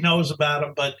and nobody knows about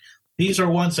them. But these are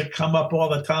ones that come up all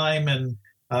the time, and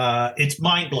it's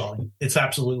mind-blowing. It's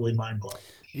absolutely mind-blowing.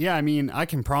 Yeah, I mean, I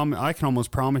can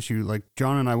almost promise you, like,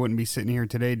 John and I wouldn't be sitting here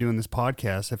today doing this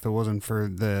podcast if it wasn't for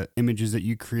the images that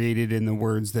you created and the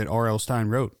words that R.L. Stine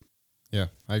wrote. Yeah,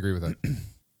 I agree with that.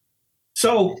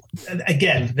 So,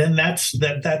 again, then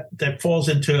that falls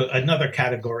into another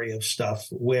category of stuff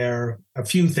where a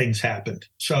few things happened.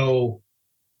 So,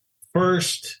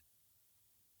 first,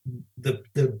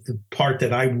 the part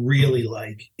that I really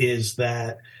like is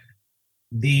that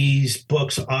these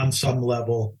books on some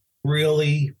level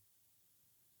really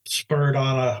spurred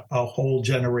on a whole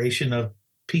generation of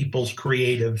people's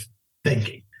creative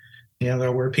thinking.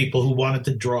 There were people who wanted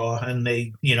to draw, and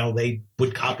they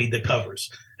would copy the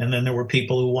covers. And then there were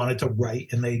people who wanted to write,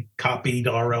 and they copied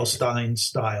R.L. Stine's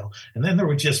style. And then there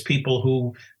were just people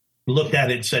who looked at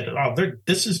it and said, oh,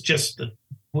 this is just,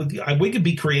 we could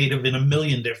be creative in a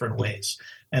million different ways.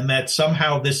 And that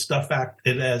somehow this stuff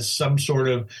acted as some sort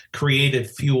of creative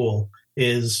fuel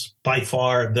is by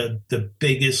far the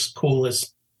biggest,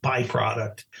 coolest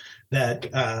byproduct that,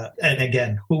 and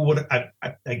again, who would,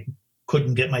 I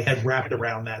couldn't get my head wrapped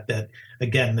around that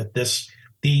again,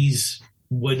 these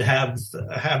would have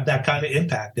that kind of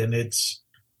impact. And it's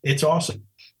awesome.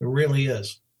 It really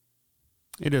is.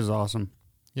 It is awesome.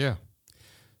 Yeah.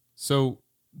 So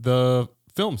the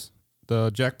films, the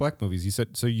Jack Black movies, you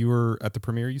said, so you were at the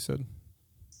premiere, you said?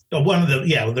 One of the,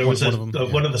 there was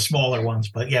one of the smaller ones,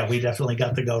 but we definitely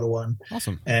got to go to one.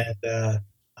 Awesome. And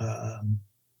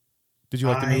did you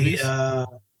like the movies?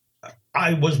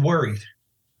 I was worried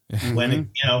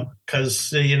when,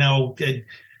 because,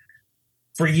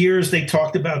 for years they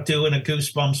talked about doing a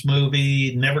Goosebumps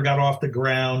movie, never got off the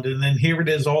ground. And then here it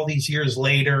is all these years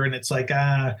later, and it's like,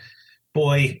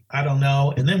 boy, I don't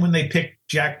know. And then when they picked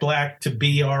Jack Black to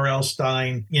be R.L.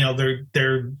 Stine,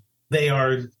 they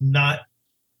are not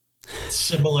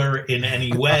similar in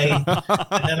any way. And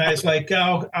then I was like,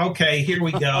 oh, okay, here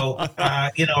we go.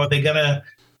 Are they gonna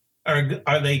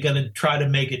try to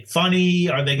make it funny?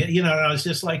 Are they gonna, and I was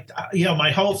just like,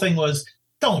 my whole thing was,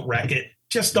 don't wreck it.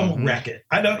 Just don't wreck it.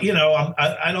 I don't,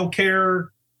 I don't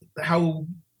care how.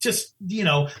 Just,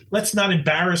 let's not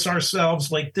embarrass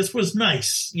ourselves. Like, this was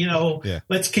nice,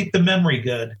 let's keep the memory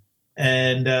good.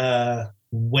 And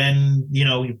when,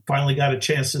 you finally got a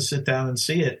chance to sit down and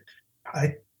see it,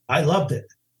 I loved it.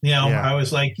 I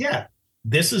was like,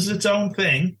 this is its own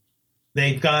thing.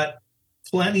 They've got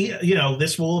plenty,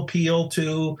 this will appeal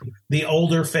to the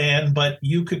older fan, but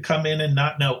you could come in and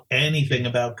not know anything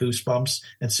about Goosebumps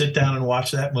and sit down and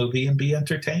watch that movie and be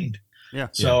entertained. Yeah.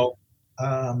 So,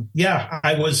 I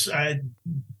was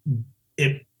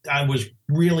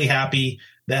really happy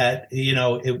that,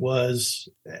 it was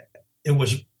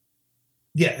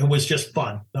just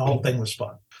fun. The whole thing was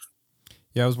fun.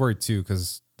 Yeah, I was worried too,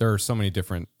 because there are so many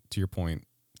different, to your point,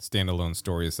 standalone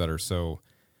stories that are so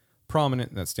prominent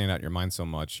and that stand out in your mind so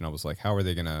much. And I was like, how are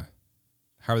they gonna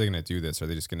do this? Are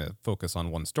they just gonna focus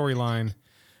on one storyline?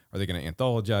 Are they gonna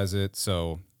anthologize it?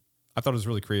 So I thought it was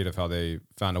really creative how they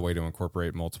found a way to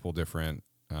incorporate multiple different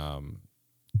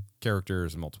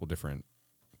characters and multiple different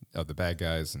of the bad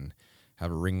guys, and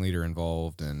have a ringleader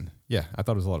involved, and yeah, I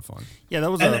thought it was a lot of fun. Yeah,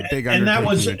 that was a big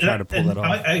undertaking to try to pull that off.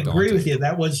 I agree with you.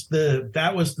 That was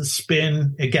the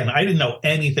spin. Again, I didn't know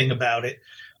anything about it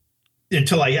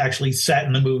until I actually sat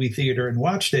in the movie theater and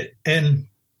watched it. And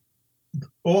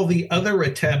all the other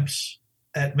attempts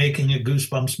at making a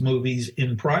Goosebumps movies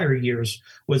in prior years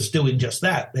was doing just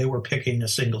that. They were picking a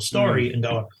single story and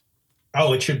going,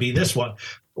 oh, it should be this one,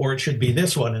 or it should be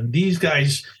this one. And these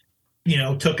guys,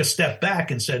 took a step back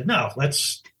and said, no,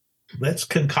 let's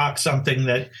concoct something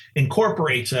that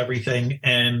incorporates everything.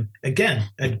 And again,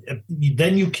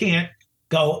 then you can't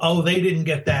go, oh, they didn't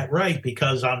get that right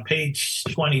because on page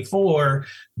 24,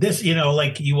 this,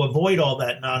 you avoid all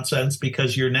that nonsense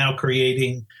because you're now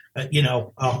creating,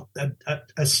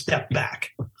 a step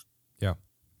back. Yeah.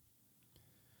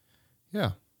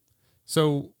 Yeah.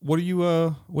 So what are you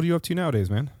up to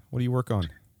nowadays, man? What do you work on?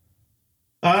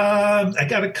 I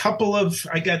got a couple of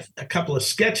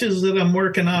sketches that I'm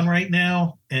working on right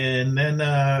now. And then,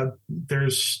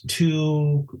 there's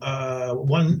two,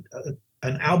 an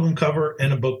album cover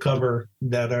and a book cover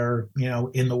that are,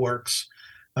 in the works.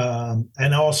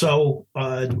 And also,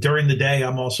 during the day,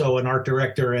 I'm also an art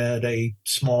director at a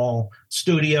small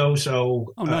studio.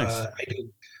 So, nice. I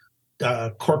do,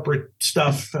 corporate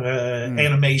stuff,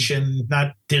 animation,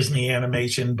 not Disney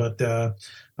animation, but,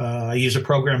 I use a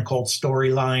program called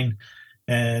Storyline,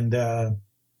 and so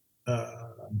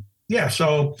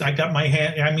I got my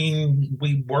hand. I mean,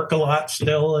 we work a lot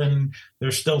still, and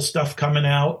there's still stuff coming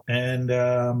out. And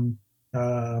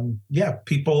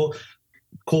people.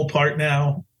 Cool part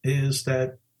now is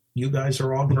that you guys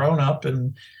are all grown up,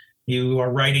 and you are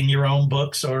writing your own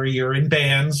books, or you're in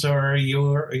bands, or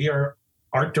you're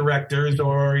art directors,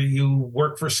 or you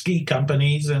work for ski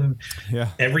companies, and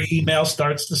every email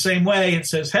starts the same way. It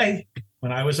says, hey,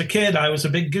 when I was a kid, I was a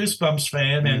big Goosebumps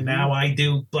fan, and now I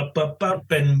do blah, blah, blah,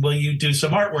 and will you do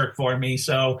some artwork for me?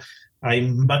 So I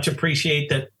much appreciate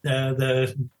that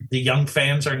the young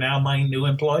fans are now my new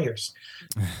employers.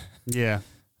 Yeah.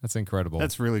 That's incredible.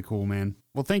 That's really cool, man.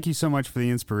 Well, thank you so much for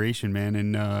the inspiration, man,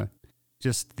 and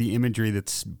just the imagery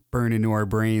that's burned into our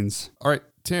brains. All right.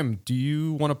 Tim, do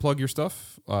you want to plug your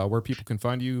stuff? Where people can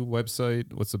find you,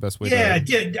 website? What's the best way?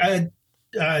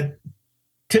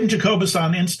 Tim Jacobus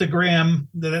on Instagram.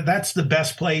 That's the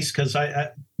best place, because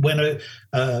when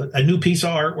a new piece of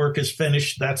artwork is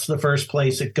finished, that's the first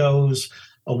place it goes.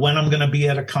 When I'm going to be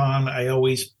at a con, I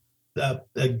always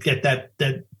get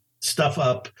that stuff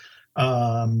up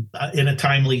in a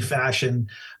timely fashion.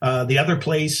 The other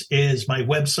place is my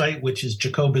website, which is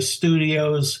Jacobus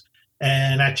Studios.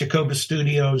 And at Jacobus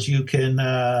Studios, you can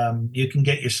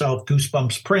get yourself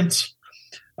Goosebumps prints,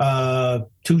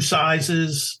 2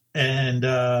 sizes, and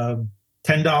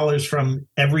 $10 from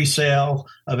every sale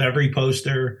of every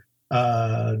poster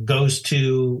goes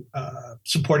to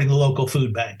supporting the local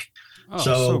food bank. Oh,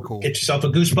 so cool. Get yourself a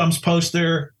Goosebumps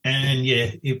poster, and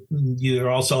you're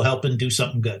also helping do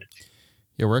something good.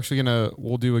 Yeah, we're actually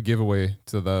we'll do a giveaway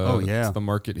to the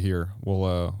market here.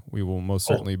 We will most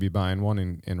certainly be buying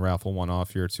one and raffle one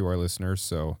off here to our listeners.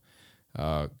 So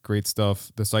great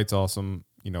stuff. The site's awesome.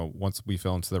 Once we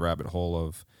fell into the rabbit hole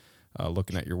of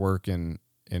looking at your work and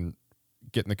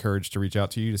getting the courage to reach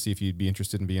out to you to see if you'd be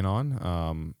interested in being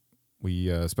on. We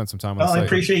spent some time on the site. I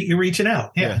appreciate you reaching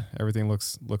out. Yeah. Everything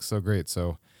looks so great.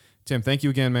 So, Tim, thank you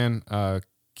again, man.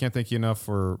 Can't thank you enough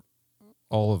for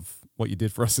all of what you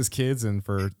did for us as kids and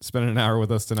for spending an hour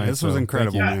with us tonight. This was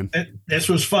incredible, man. This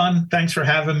was fun. Thanks for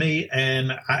having me.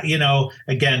 And,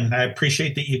 again, I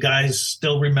appreciate that you guys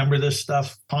still remember this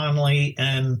stuff fondly,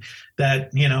 and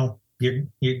that,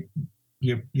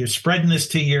 you're spreading this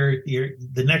to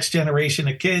the next generation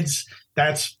of kids.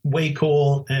 That's way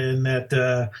cool. And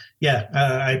that,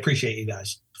 I appreciate you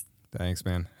guys. Thanks,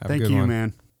 man. Thank you,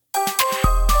 man.